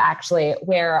dream actually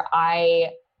where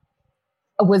Adam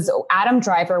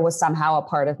Driver was somehow a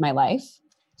part of my life.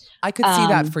 I could see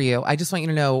that for you. I just want you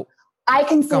to know. I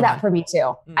can see that for me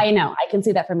too. I know. I can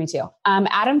see that for me too.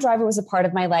 Adam Driver was a part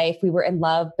of my life. We were in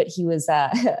love, but he was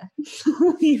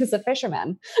he was a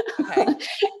fisherman. Okay.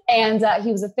 And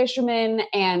he was a fisherman,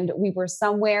 and we were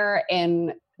somewhere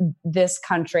in this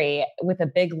country with a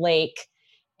big lake,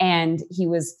 and he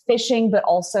was fishing, but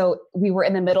also we were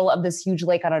in the middle of this huge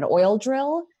lake on an oil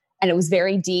drill. And it was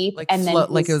very deep. Like, and then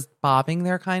like it was bobbing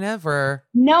there kind of, or?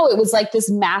 No, it was like this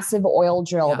massive oil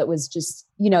drill that was just,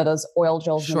 those oil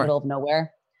drills in the middle of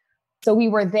nowhere. So we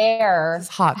were there. It's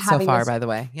hot so far, by the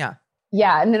way. Yeah.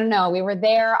 Yeah. No. We were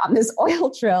there on this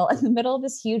oil drill in the middle of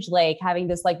this huge lake, having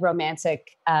this like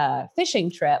romantic fishing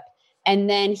trip. And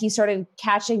then he started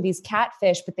catching these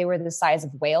catfish, but they were the size of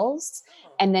whales.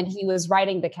 And then he was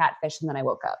riding the catfish, and then I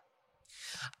woke up.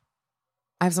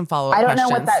 I have some follow-up I don't questions.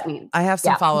 know what that means. I have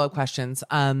some follow-up questions.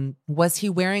 Was he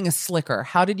wearing a slicker?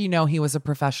 How did you know he was a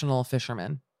professional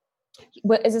fisherman?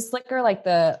 What is a slicker, like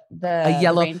the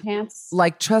yellow rain pants?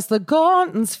 Like trust the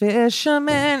Gorton's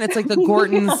fisherman. It's like the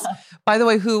Gortons, by the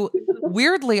way, who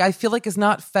weirdly I feel like is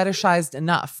not fetishized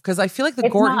enough, because I feel like the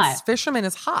Gorton's fisherman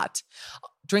is hot.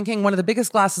 Drinking one of the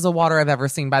biggest glasses of water I've ever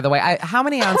seen, by the way. How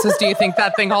many ounces do you think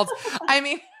that thing holds? I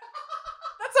mean,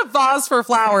 that's a vase for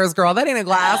flowers, girl. That ain't a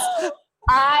glass.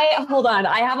 Hold on.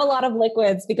 I have a lot of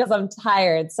liquids because I'm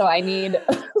tired. So I need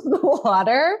the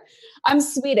water. I'm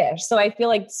Swedish. So I feel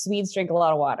like Swedes drink a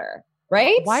lot of water,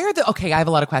 right? Why are okay, I have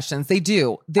a lot of questions. They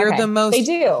do. They're the most, they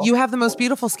do. You have the most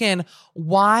beautiful skin.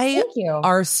 Why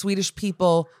are Swedish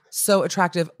people so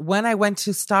attractive? When I went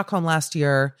to Stockholm last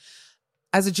year,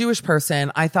 as a Jewish person,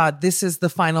 I thought this is the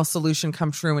final solution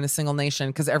come true in a single nation,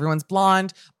 because everyone's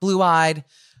blonde, blue-eyed,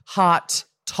 hot,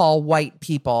 tall, white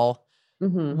people.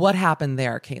 Mm-hmm. What happened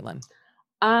there, Caitlin?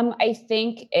 I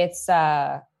think it's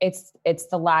the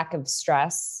lack of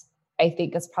stress. I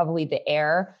think it's probably the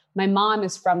air. My mom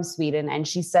is from Sweden, and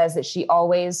she says that she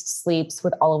always sleeps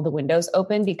with all of the windows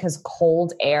open because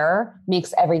cold air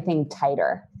makes everything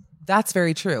tighter. That's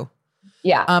very true.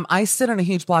 Yeah. I sit on a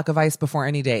huge block of ice before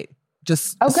any date.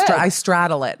 Just I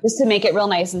straddle it. Just to make it real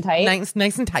nice and tight.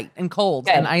 Nice and tight and cold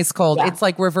and ice cold. Yeah. It's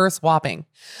like reverse whopping.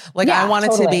 Like I want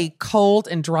it to be cold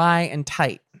and dry and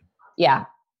tight. Yeah.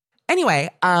 Anyway,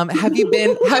 have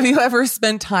you ever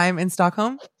spent time in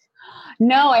Stockholm?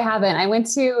 No, I haven't. I went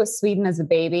to Sweden as a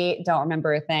baby. Don't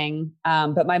remember a thing.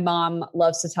 But my mom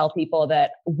loves to tell people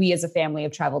that we as a family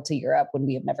have traveled to Europe when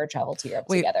we have never traveled to Europe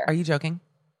together. Are you joking?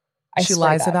 She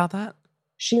lies about that?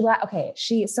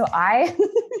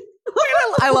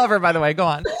 I love her, by the way. Go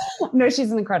on. No,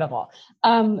 she's incredible.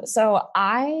 So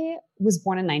I was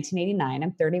born in 1989.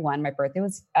 I'm 31. My birthday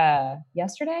was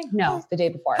yesterday. No, the day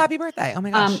before. Happy birthday. Oh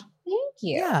my gosh. Thank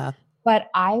you. Yeah. But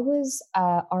I was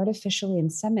artificially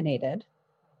inseminated,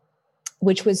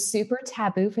 which was super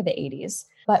taboo for the 80s.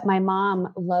 But my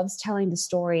mom loves telling the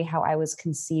story how I was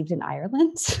conceived in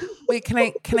Ireland. Wait, can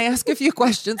I ask a few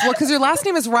questions? Well, because your last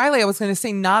name is Riley. I was going to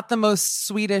say not the most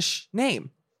Swedish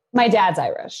name. My dad's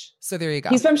Irish. So there you go.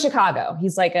 He's from Chicago.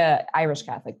 He's like a Irish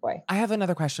Catholic boy. I have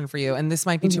another question for you, and this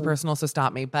might be too personal, so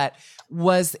stop me. But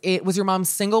was your mom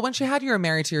single when she had you, or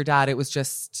married to your dad? It was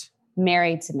just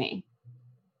married to me.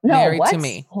 No, married to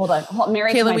me. Hold on.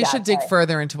 Married to my Caitlin, we dad, should dig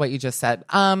further into what you just said.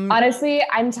 Honestly,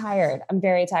 I'm tired. I'm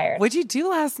very tired. What'd you do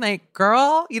last night,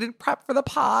 girl? You didn't prep for the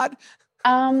pod?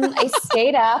 I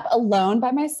stayed up alone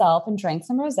by myself and drank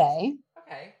some rosé.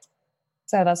 Okay.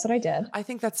 So that's what I did. I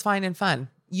think that's fine and fun.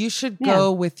 You should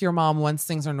go with your mom once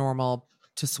things are normal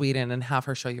to Sweden and have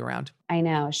her show you around. I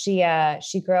know. She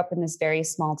grew up in this very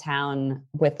small town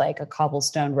with like a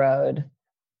cobblestone road,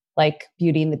 like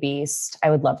Beauty and the Beast.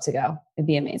 I would love to go. It'd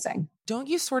be amazing. Don't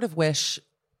you sort of wish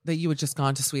that you had just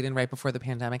gone to Sweden right before the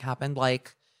pandemic happened?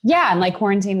 Like, yeah, and like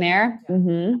quarantine there.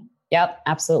 Mm-hmm. Yep,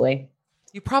 absolutely.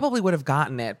 You probably would have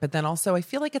gotten it, but then also I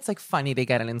feel like it's like funny to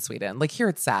get it in Sweden. Like here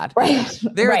it's sad. Right.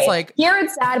 There it's like, here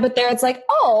it's sad, but there it's like,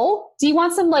 oh, do you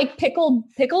want some like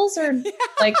pickles or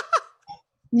like,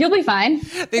 you'll be fine.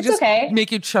 They just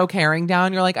make you choke herring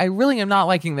down. You're like, I really am not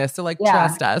liking this. So like,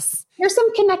 trust us. Here's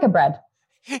some Kaneka bread.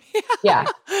 Yeah.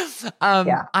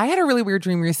 I had a really weird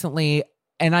dream recently,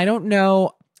 and I don't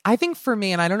know. I think for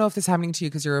me, and I don't know if this is happening to you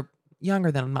because you're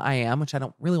younger than I am, which I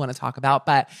don't really want to talk about,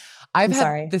 but I'm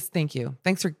sorry. Thank you.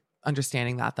 Thanks for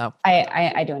understanding that though.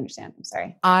 I do understand. I'm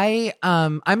sorry.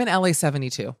 I'm in LA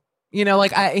 72. You know,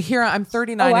 like I'm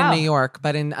 39 in New York,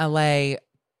 but in LA,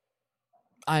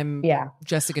 I'm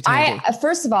Jessica Tandy.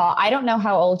 First of all, I don't know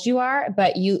how old you are,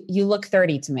 but you look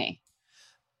 30 to me.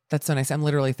 That's so nice. I'm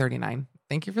literally 39.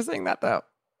 Thank you for saying that though.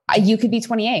 You could be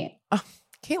 28. Oh,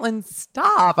 Caitlin,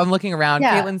 stop. I'm looking around.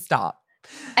 Yeah. Caitlin, stop.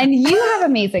 And you have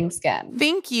amazing skin.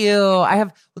 Thank you.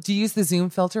 Do you use the Zoom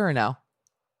filter or no?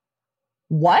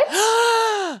 What?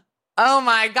 Oh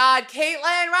my God.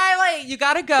 Caitlin, Riley, you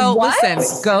got to go. What?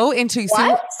 Listen, go into,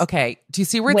 okay. Do you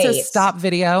see where it says stop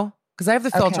video? Because I have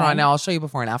the filter on now. I'll show you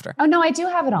before and after. Oh no, I do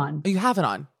have it on. Oh, you have it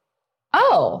on.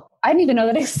 Oh, I didn't even know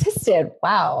that existed.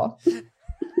 Wow.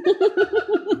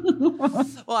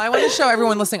 Well, I want to show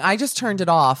everyone listening. I just turned it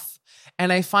off.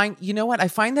 And I find, you know what? I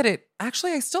find that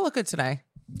I still look good today.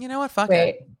 You know what? Fuck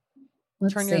it.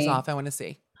 Turn yours off. I want to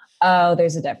see. Oh,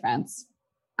 there's a difference.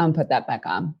 Put that back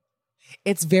on.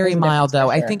 It's very mild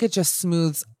though. Sure. I think it just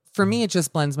smooths. For me, it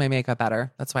just blends my makeup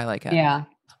better. That's why I like it. Yeah.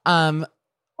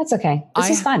 That's okay.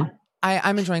 This is fun.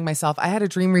 I'm enjoying myself. I had a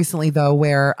dream recently though,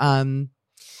 where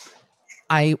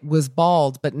I was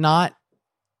bald, but not,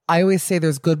 I always say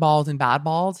there's good bald and bad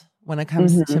bald. when it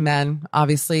comes to men.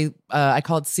 Obviously, I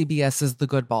call it CBS's The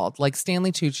Good Bald. Like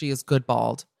Stanley Tucci is good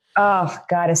bald. Oh,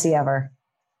 God, is he ever.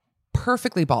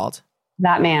 Perfectly bald.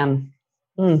 That man.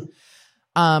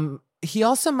 He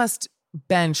also must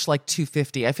bench like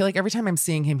 250. I feel like every time I'm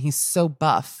seeing him, he's so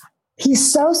buff.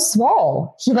 He's so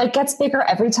swole. He like gets bigger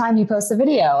every time he posts a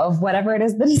video of whatever it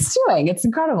is that he's doing. It's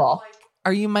incredible.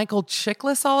 Are you Michael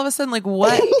Chiklis all of a sudden? Like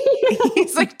what?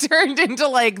 He's like turned into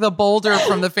like the boulder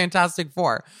from the Fantastic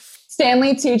Four.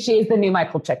 Stanley Tucci is the new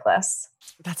Michael Chiklis.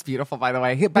 That's beautiful, by the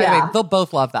way. By the way, they'll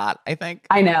both love that, I think.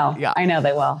 I know. Yeah. I know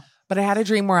they will. But I had a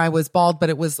dream where I was bald, but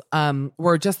it was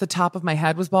where just the top of my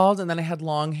head was bald. And then I had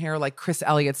long hair, like Chris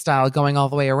Elliott style, going all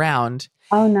the way around.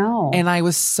 Oh, no. And I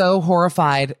was so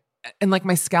horrified. And like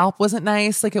my scalp wasn't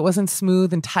nice. Like it wasn't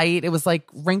smooth and tight. It was like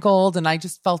wrinkled. And I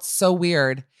just felt so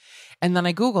weird. And then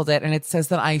I Googled it and it says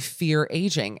that I fear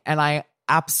aging. And I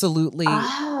absolutely,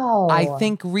 I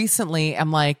think recently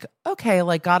I'm like, okay,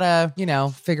 like gotta,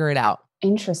 figure it out.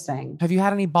 Interesting. Have you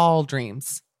had any bald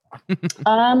dreams?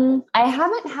 I've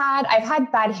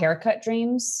had bad haircut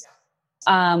dreams,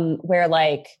 where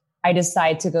like I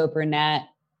decide to go brunette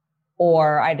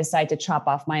or I decide to chop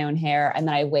off my own hair. And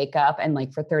then I wake up and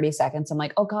like for 30 seconds, I'm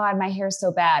like, oh God, my hair's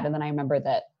so bad. And then I remember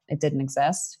that it didn't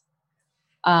exist.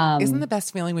 Isn't the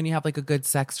best feeling when you have like a good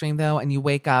sex dream though, and you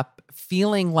wake up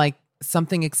feeling like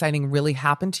something exciting really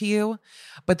happened to you,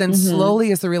 but then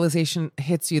slowly as the realization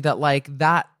hits you that like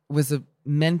that was a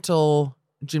mental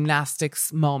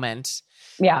gymnastics moment.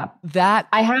 Yeah. That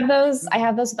I have those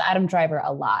with Adam Driver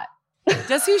a lot.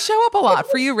 Does he show up a lot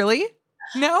for you, really?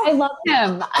 No? I love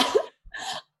him.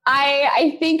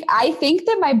 I think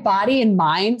that my body and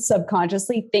mind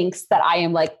subconsciously thinks that I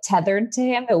am like tethered to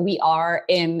him, that we are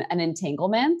in an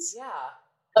entanglement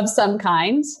of some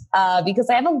kind, because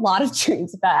I have a lot of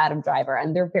dreams about Adam Driver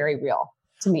and they're very real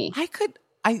to me.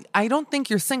 I don't think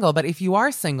you're single, but if you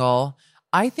are single,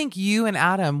 I think you and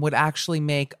Adam would actually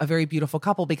make a very beautiful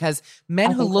couple, because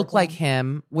men who look like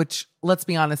him, which let's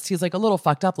be honest, he's like a little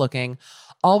fucked up looking,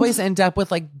 always end up with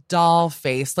like doll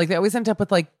face. Like they always end up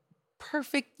with like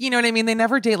perfect, you know what I mean? They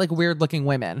never date like weird looking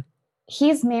women.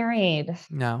 He's married.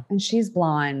 No. And she's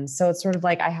blonde. So it's sort of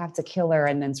like I have to kill her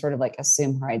and then sort of like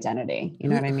assume her identity. You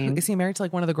know what I mean? Is he married to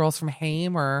like one of the girls from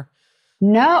Haim or?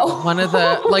 No. One of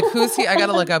the, like who's he? I got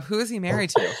to look up. Who is he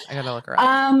married to? I got to look her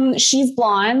up. She's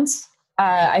blonde.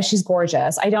 She's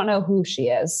gorgeous. I don't know who she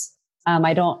is.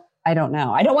 I don't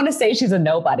know. I don't want to say she's a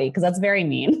nobody because that's very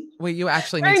mean. Wait, you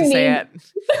actually need to say it.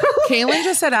 Kaylin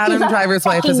just said Adam Driver's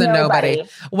wife is a nobody.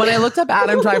 When I looked up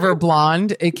Adam Driver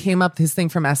blonde, it came up his thing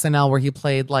from SNL where he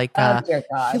played like, dear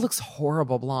God. He looks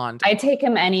horrible blonde. I take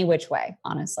him any which way,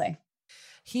 honestly.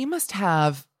 He must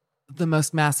have the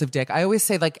most massive dick. I always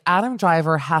say like Adam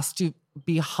Driver has to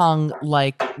be hung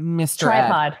like Mr.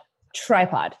 Ed.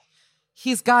 Tripod.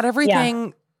 He's got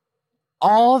everything,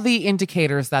 all the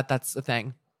indicators that that's the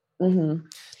thing. Mm-hmm.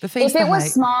 The face. If it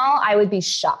was small, I would be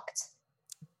shocked.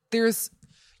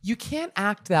 You can't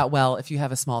act that well if you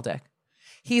have a small dick.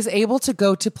 He's able to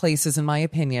go to places, in my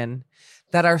opinion,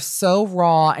 that are so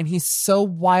raw, and he's so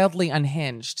wildly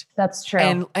unhinged. That's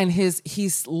true. And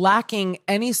he's lacking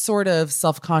any sort of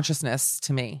self-consciousness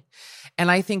to me. And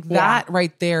I think that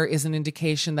right there is an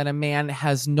indication that a man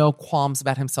has no qualms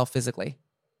about himself physically.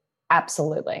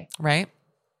 Absolutely. Right?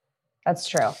 That's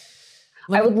true.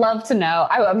 I would love to know.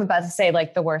 I'm about to say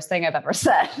like the worst thing I've ever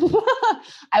said.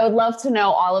 I would love to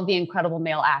know all of the incredible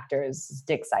male actors'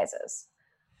 dick sizes.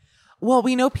 Well,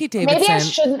 we know Pete Davidson. Maybe I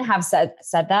shouldn't have said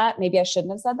that. Maybe I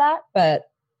shouldn't have said that, but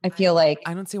I feel like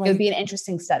I don't see why it would be an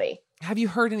interesting study. Have you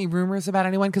heard any rumors about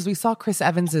anyone? Because we saw Chris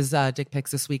Evans's dick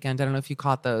pics this weekend. I don't know if you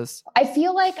caught those. I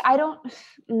feel like I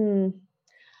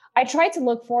tried to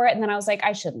look for it and then I was like,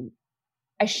 I shouldn't.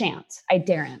 I shan't. I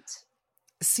daren't.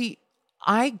 See,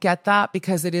 I get that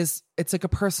because it's like a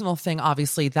personal thing,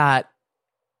 obviously, that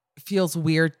feels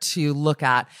weird to look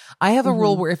at. I have a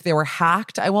rule where if they were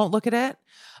hacked, I won't look at it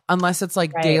unless it's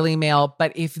like Daily Mail.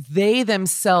 But if they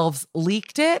themselves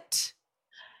leaked it,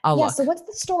 I'll look. So what's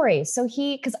the story? So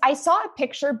because I saw a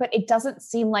picture, but it doesn't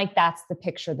seem like that's the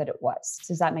picture that it was.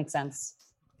 Does that make sense?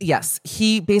 Yes.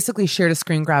 He basically shared a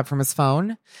screen grab from his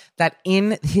phone that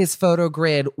in his photo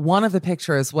grid, one of the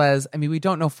pictures was, I mean, we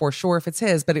don't know for sure if it's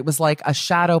his, but it was like a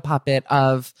shadow puppet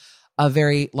of a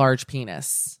very large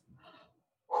penis.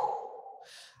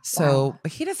 So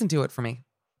he doesn't do it for me.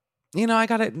 You know, I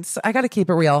gotta keep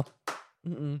it real.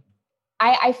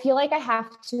 I feel like I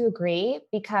have to agree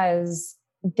because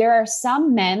there are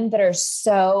some men that are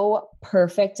so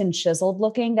perfect and chiseled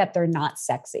looking that they're not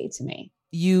sexy to me.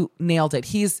 you nailed it.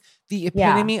 He's the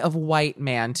epitome of white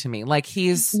man to me. Like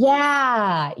he's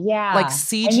like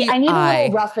CGI. I need a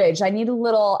little roughage. I need a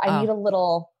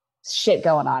little shit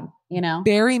going on, you know?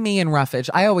 Bury me in roughage.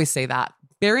 I always say that.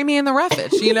 Bury me in the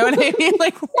roughage. You know what I mean?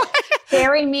 Like what?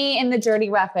 Bury me in the dirty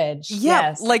roughage. Yeah.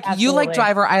 Yes, like absolutely. You like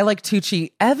Driver. I like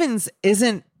Tucci. Evans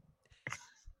isn't.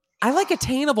 I like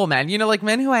attainable men. You know, like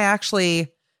men who I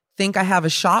actually think I have a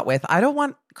shot with. I don't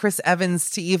want Chris Evans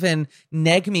to even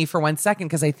neg me for 1 second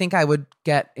because I think I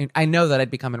know that I'd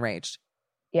become enraged.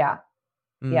 Yeah.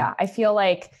 Yeah. I feel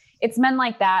like it's men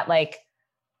like that, like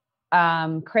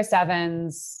Chris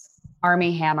Evans,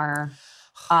 Armie Hammer,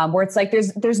 where it's like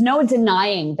there's no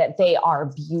denying that they are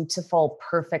beautiful,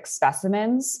 perfect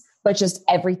specimens, but just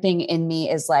everything in me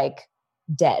is like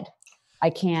dead. I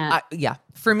can't.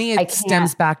 For me, it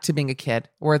stems back to being a kid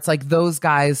where it's like those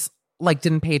guys like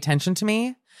didn't pay attention to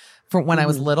me from when I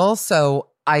was little. So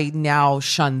I now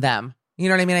shun them. You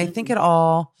know what I mean? I think it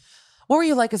all. What were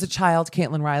you like as a child,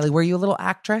 Caitlin Riley? Were you a little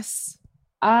actress?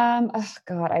 Oh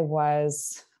God, I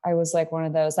was like one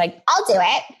of those, like, I'll do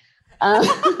it.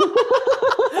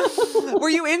 Were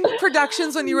you in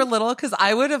productions when you were little? Because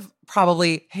I would have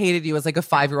probably hated you as like a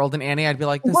 5-year-old in Annie. I'd be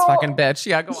like, this fucking bitch.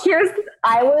 Yeah, go on.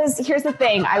 Here's the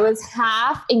thing. I was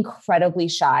half incredibly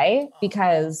shy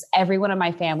because everyone in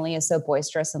my family is so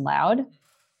boisterous and loud.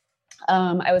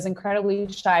 I was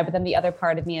incredibly shy, but then the other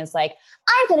part of me is like,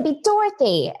 I'm going to be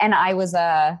Dorothy. And I was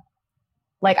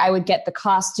like, I would get the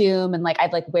costume and like,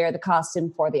 I'd like wear the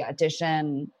costume for the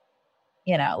audition,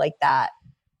 you know, like that.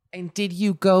 And did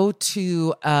you go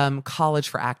to college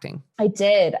for acting? I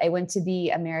did. I went to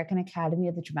the American Academy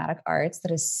of the Dramatic Arts.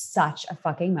 That is such a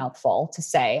fucking mouthful to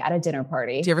say at a dinner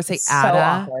party. Do you ever say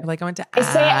ADA? So like I went to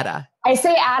ADA. I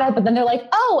say ADA, but then they're like,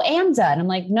 oh, AMDA. And I'm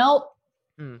like, nope.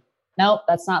 Nope,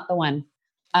 that's not the one.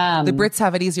 The Brits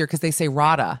have it easier because they say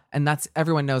RADA, and that's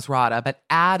everyone knows RADA. But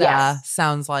ADA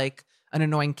sounds like an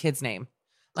annoying kid's name.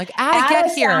 Like ADA,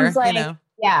 get here. Like, you know?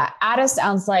 Yeah, ADA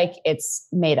sounds like it's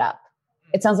made up.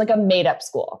 It sounds like a made up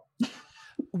school.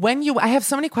 I have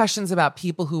so many questions about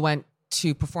people who went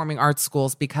to performing arts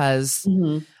schools because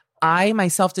I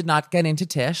myself did not get into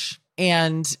Tisch,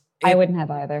 and I wouldn't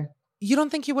have either. You don't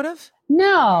think you would have?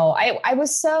 No, I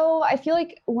feel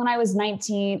like when I was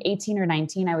 18 or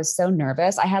 19, I was so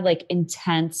nervous. I had like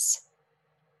intense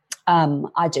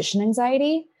audition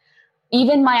anxiety.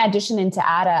 Even my audition into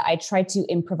ADA, I tried to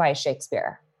improvise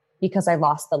Shakespeare because I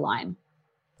lost the line.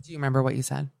 Do you remember what you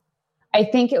said? I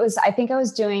think I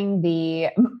was doing the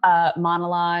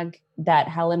monologue that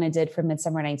Helena did for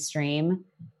Midsummer Night's Dream.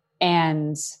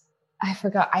 And I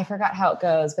forgot how it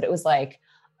goes, but it was like,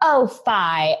 oh,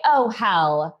 fie, oh,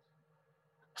 hell.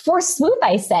 Forsooth,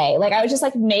 I say. Like, I was just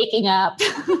like making up.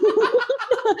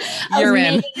 You're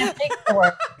in.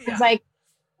 It's like,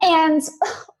 and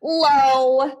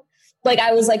low. Like,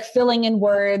 I was like filling in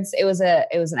words. It was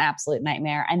an absolute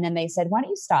nightmare. And then they said, why don't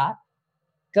you stop?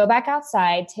 Go back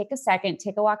outside, take a second,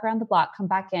 take a walk around the block, come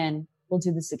back in. We'll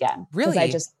do this again. Really?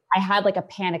 I had like a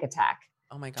panic attack.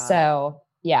 Oh my God. So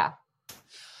yeah.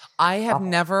 I have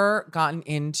never gotten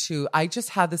into, I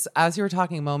just had this, as you were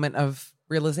talking, moment of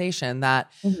realization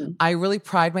that I really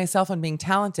pride myself on being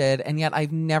talented. And yet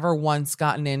I've never once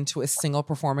gotten into a single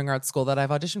performing arts school that I've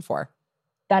auditioned for.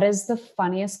 That is the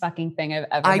funniest fucking thing I've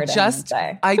ever heard anyone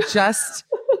say. I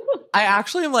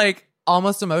actually am like,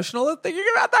 almost emotional thinking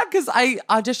about that because I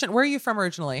auditioned. Where are you from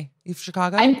originally? You from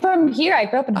Chicago? I'm from here. I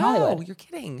grew up in Hollywood. Oh, you're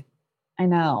kidding. I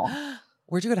know.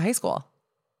 Where'd you go to high school?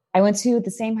 I went to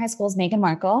the same high school as Meghan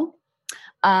Markle,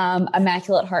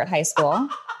 Immaculate Heart High School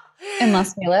in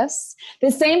Los Angeles.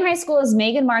 The same high school as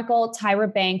Meghan Markle,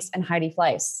 Tyra Banks, and Heidi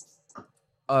Fleiss.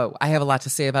 Oh, I have a lot to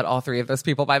say about all three of those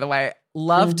people, by the way.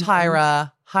 Love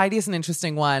Tyra. Heidi is an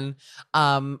interesting one.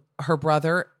 Her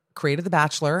brother created The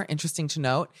Bachelor. Interesting to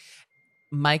note.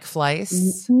 Mike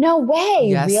Fleiss. No way.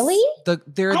 Yes. Really? I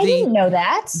didn't know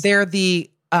that. They're the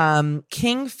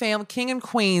king and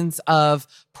queens of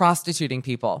prostituting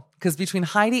people. Because between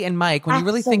Heidi and Mike, when you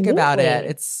really think about it,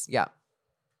 it's, yeah.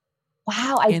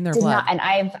 Wow. I did not. And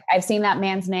I've seen that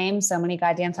man's name so many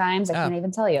goddamn times. I can't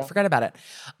even tell you. Forget about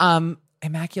it.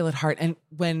 Immaculate Heart. And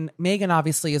when Megan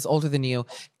obviously is older than you,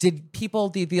 did the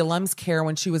alums care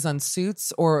when she was on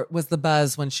Suits, or was the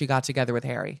buzz when she got together with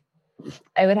Harry?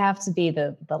 It would have to be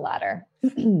the latter.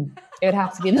 It would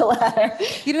have to be the latter.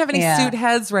 You didn't have any suit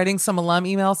heads writing some alum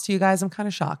emails to you guys? I'm kind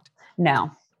of shocked.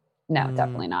 No,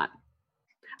 definitely not.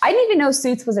 I didn't even know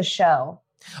Suits was a show.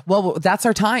 Well, that's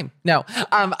our time. No,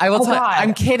 I will tell you.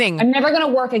 I'm kidding. I'm never going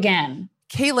to work again.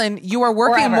 Caitlin, you are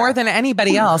working more than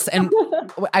anybody else. And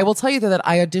I will tell you that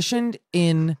I auditioned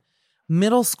in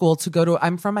middle school to go to,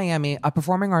 I'm from Miami, a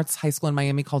performing arts high school in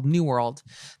Miami called New World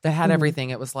that had everything.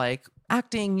 It was like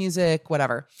acting, music,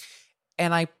 whatever.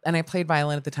 And I played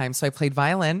violin at the time. So I played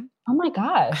violin. Oh my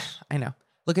gosh. I know.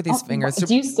 Look at these fingers.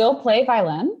 Do you still play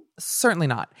violin? Certainly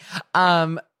not.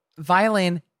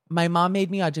 Violin, my mom made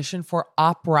me audition for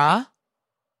opera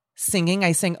singing.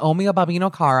 I sang O Mio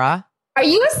Babbino Cara. Are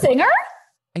you a singer?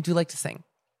 I do like to sing.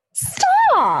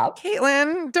 Stop.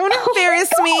 Caitlin, don't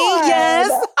embarrass me.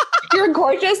 Yes. You're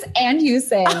gorgeous and you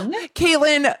sing.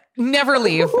 Caitlin, never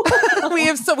leave. we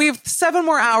have 7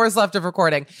 more hours left of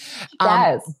recording.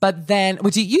 Yes. But then,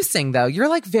 you sing though. You're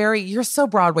like you're so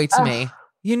Broadway to me.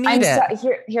 You need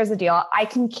it. Here's the deal. I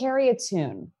can carry a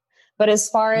tune, but as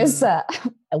far as,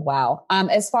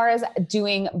 as far as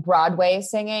doing Broadway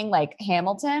singing, like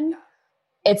Hamilton,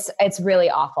 it's really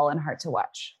awful and hard to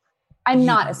watch. I'm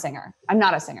not a singer. I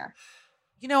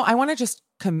want to just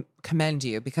commend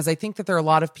you because I think that there are a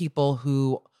lot of people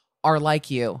who are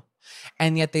like you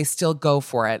and yet they still go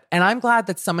for it. And I'm glad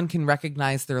that someone can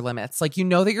recognize their limits. Like,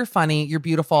 that you're funny, you're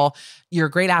beautiful, you're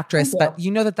a great actress, but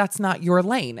you know that that's not your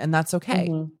lane and that's okay.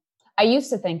 Mm-hmm. I used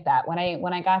to think that when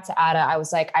I got to Ada, I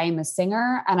was like, I am a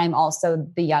singer and I'm also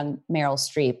the young Meryl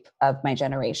Streep of my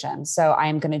generation. So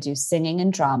I'm going to do singing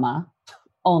and drama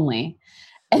only.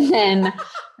 And then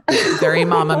very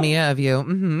Mamma Mia of you.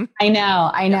 Mm-hmm. I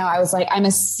know. I was like, I'm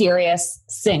a serious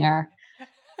singer.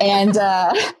 And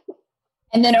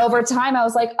then over time I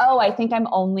was like, oh, I think I'm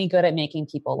only good at making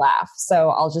people laugh. So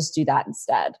I'll just do that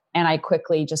instead. And I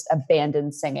quickly just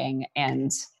abandoned singing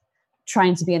and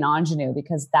trying to be an ingenue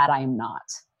because that I am not.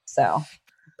 So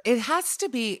it has to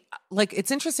be like,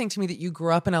 it's interesting to me that you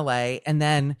grew up in LA and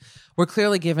then were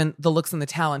clearly given the looks and the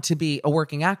talent to be a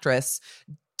working actress.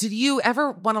 Did you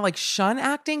ever want to like shun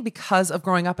acting because of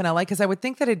growing up in LA? Because I would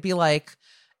think that it'd be like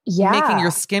making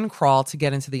your skin crawl to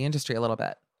get into the industry a little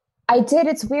bit. I did.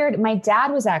 It's weird. My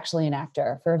dad was actually an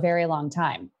actor for a very long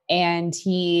time. And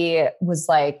he was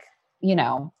like,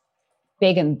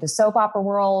 big in the soap opera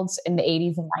world in the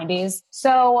 80s and 90s.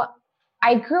 So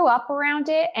I grew up around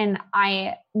it and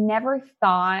I never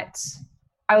thought,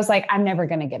 I was like, I'm never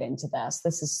going to get into this.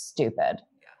 This is stupid.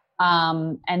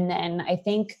 And then I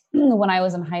think when I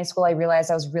was in high school, I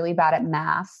realized I was really bad at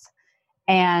math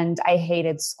and I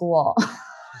hated school.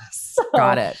 So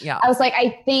got it. Yeah. I was like,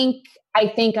 I think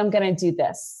I'm going to do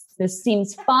this. This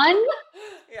seems fun.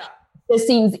 Yeah. This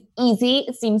seems easy.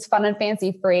 It seems fun and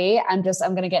fancy free. I'm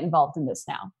going to get involved in this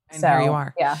now. And here you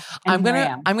are. Yeah. I'm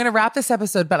going to wrap this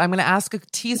episode, but I'm going to ask a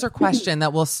teaser question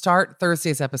that we'll start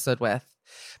Thursday's episode with,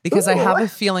 because I have a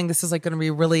feeling this is like going to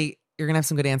be really, you're going to have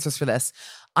some good answers for this.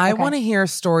 I want to hear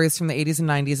stories from the 80s and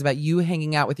 90s about you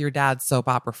hanging out with your dad's soap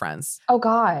opera friends. Oh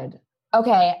God.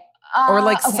 Okay. Or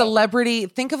like celebrity,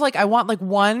 think of like, I want like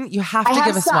one, you have to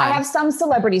give us one. I have some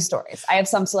celebrity stories.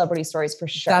 For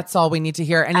sure. That's all we need to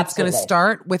hear. And It's going to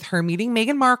start with her meeting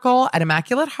Meghan Markle at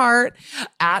Immaculate Heart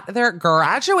at their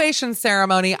graduation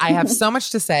ceremony. I have so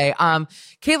much to say.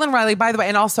 Caitlin Riley, by the way,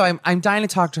 and also I'm dying to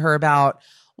talk to her about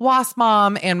Wasp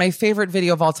Mom and my favorite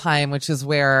video of all time, which is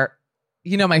where,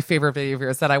 my favorite video of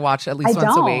yours that I watch at least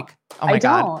once a week. Oh my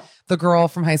God. The girl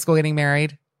from high school getting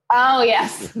married. Oh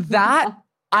yes.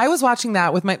 I was watching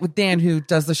that with Dan, who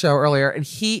does the show earlier, and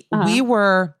we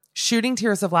were shooting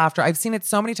tears of laughter. I've seen it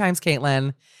so many times,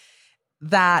 Caitlin,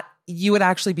 that you would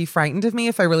actually be frightened of me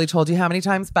if I really told you how many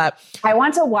times. But I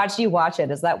want to watch you watch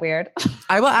it. Is that weird?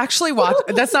 I will actually watch.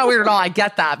 That's not weird at all. I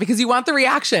get that because you want the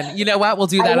reaction. You know what? We'll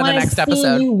do that on the next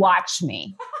episode. You watch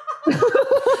me.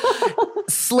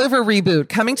 Sliver reboot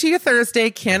coming to you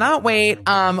Thursday. Cannot wait.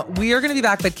 We are going to be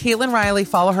back, but Caitlin Riley,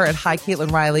 follow her at Hi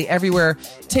Caitlin Riley everywhere.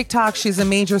 TikTok, she's a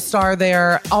major star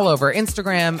there, all over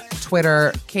Instagram,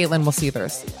 Twitter. Caitlin, we'll see you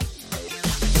Thursday.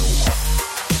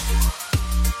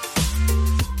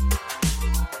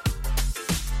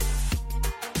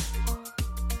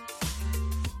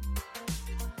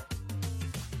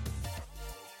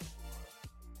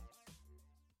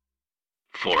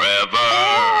 Forever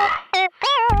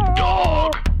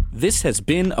Dog. This has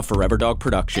been a Forever Dog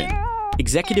production.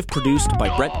 Executive produced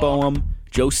by Brett Boehm,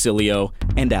 Joe Cilio,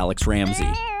 and Alex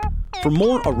Ramsey. For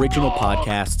more original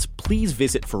podcasts, please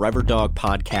visit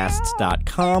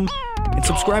foreverdogpodcasts.com and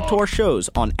subscribe to our shows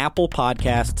on Apple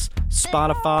Podcasts,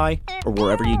 Spotify, or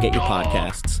wherever you get your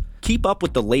podcasts. Keep up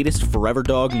with the latest Forever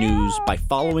Dog news by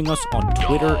following us on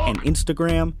Twitter and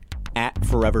Instagram at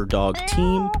Forever Dog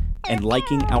Team and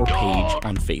liking our page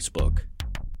on Facebook.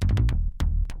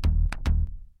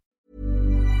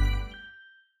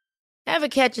 Ever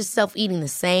catch yourself eating the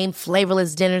same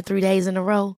flavorless dinner 3 days in a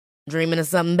row? Dreaming of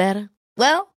something better?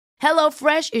 Well,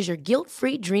 HelloFresh is your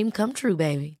guilt-free dream come true,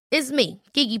 baby. It's me,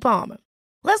 Keke Palmer.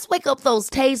 Let's wake up those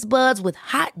taste buds with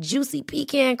hot, juicy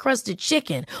pecan-crusted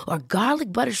chicken or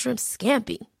garlic butter shrimp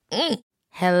scampi.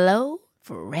 Hello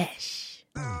Fresh.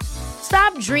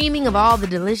 Stop dreaming of all the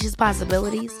delicious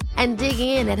possibilities and dig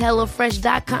in at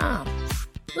HelloFresh.com.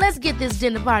 Let's get this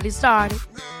dinner party started.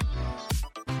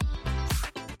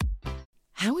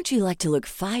 How would you like to look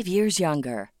 5 years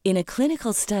younger? In a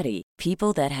clinical study,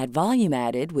 people that had volume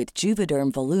added with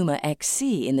Juvederm Voluma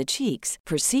XC in the cheeks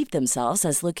perceived themselves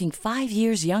as looking 5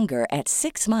 years younger at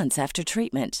 6 months after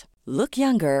treatment. Look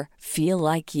younger, feel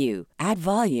like you. Add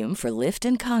volume for lift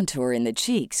and contour in the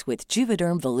cheeks with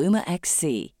Juvederm Voluma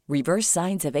XC. Reverse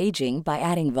signs of aging by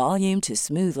adding volume to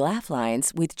smooth laugh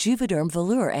lines with Juvederm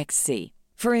Volure XC.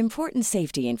 For important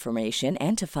safety information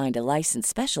and to find a licensed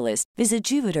specialist, visit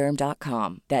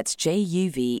Juvederm.com. That's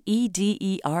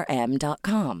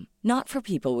JUVEDERM.com. Not for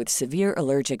people with severe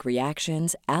allergic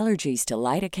reactions, allergies to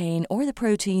lidocaine, or the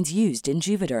proteins used in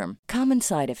Juvederm. Common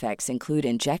side effects include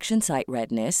injection site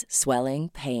redness,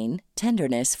 swelling, pain,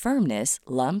 tenderness, firmness,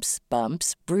 lumps,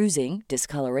 bumps, bruising,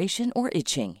 discoloration, or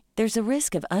itching. There's a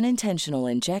risk of unintentional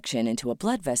injection into a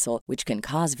blood vessel, which can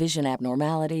cause vision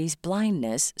abnormalities,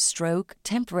 blindness, stroke,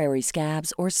 temporary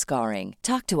scabs, or scarring.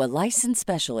 Talk to a licensed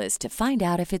specialist to find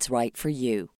out if it's right for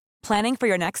you. Planning for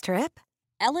your next trip?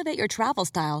 Elevate your travel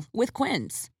style with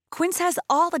Quince. Quince has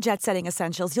all the jet-setting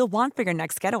essentials you'll want for your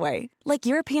next getaway, like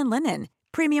European linen,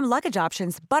 premium luggage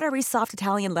options, buttery soft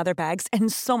Italian leather bags,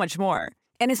 and so much more.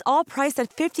 And is all priced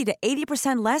at 50 to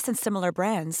 80% less than similar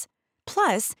brands.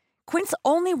 Plus, Quince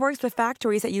only works with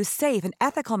factories that use safe and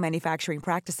ethical manufacturing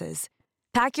practices.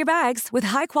 Pack your bags with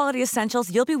high-quality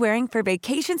essentials you'll be wearing for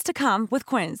vacations to come with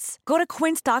Quince. Go to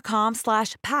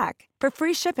quince.com/pack for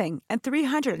free shipping and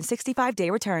 365-day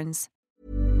returns.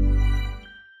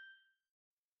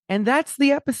 And that's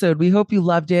the episode. We hope you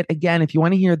loved it. Again, if you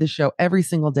want to hear the show every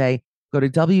single day, go to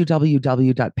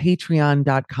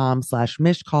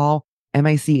www.patreon.com/mishcall,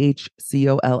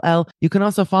 MICHCOLL. You can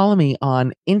also follow me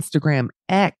on Instagram,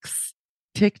 X,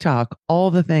 TikTok, all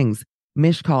the things.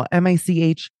 Mishcall,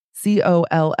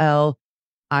 MICHCOLL.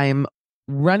 I'm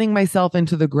running myself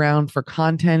into the ground for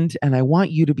content, and I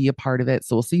want you to be a part of it.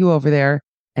 So we'll see you over there.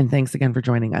 And thanks again for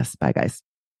joining us. Bye, guys.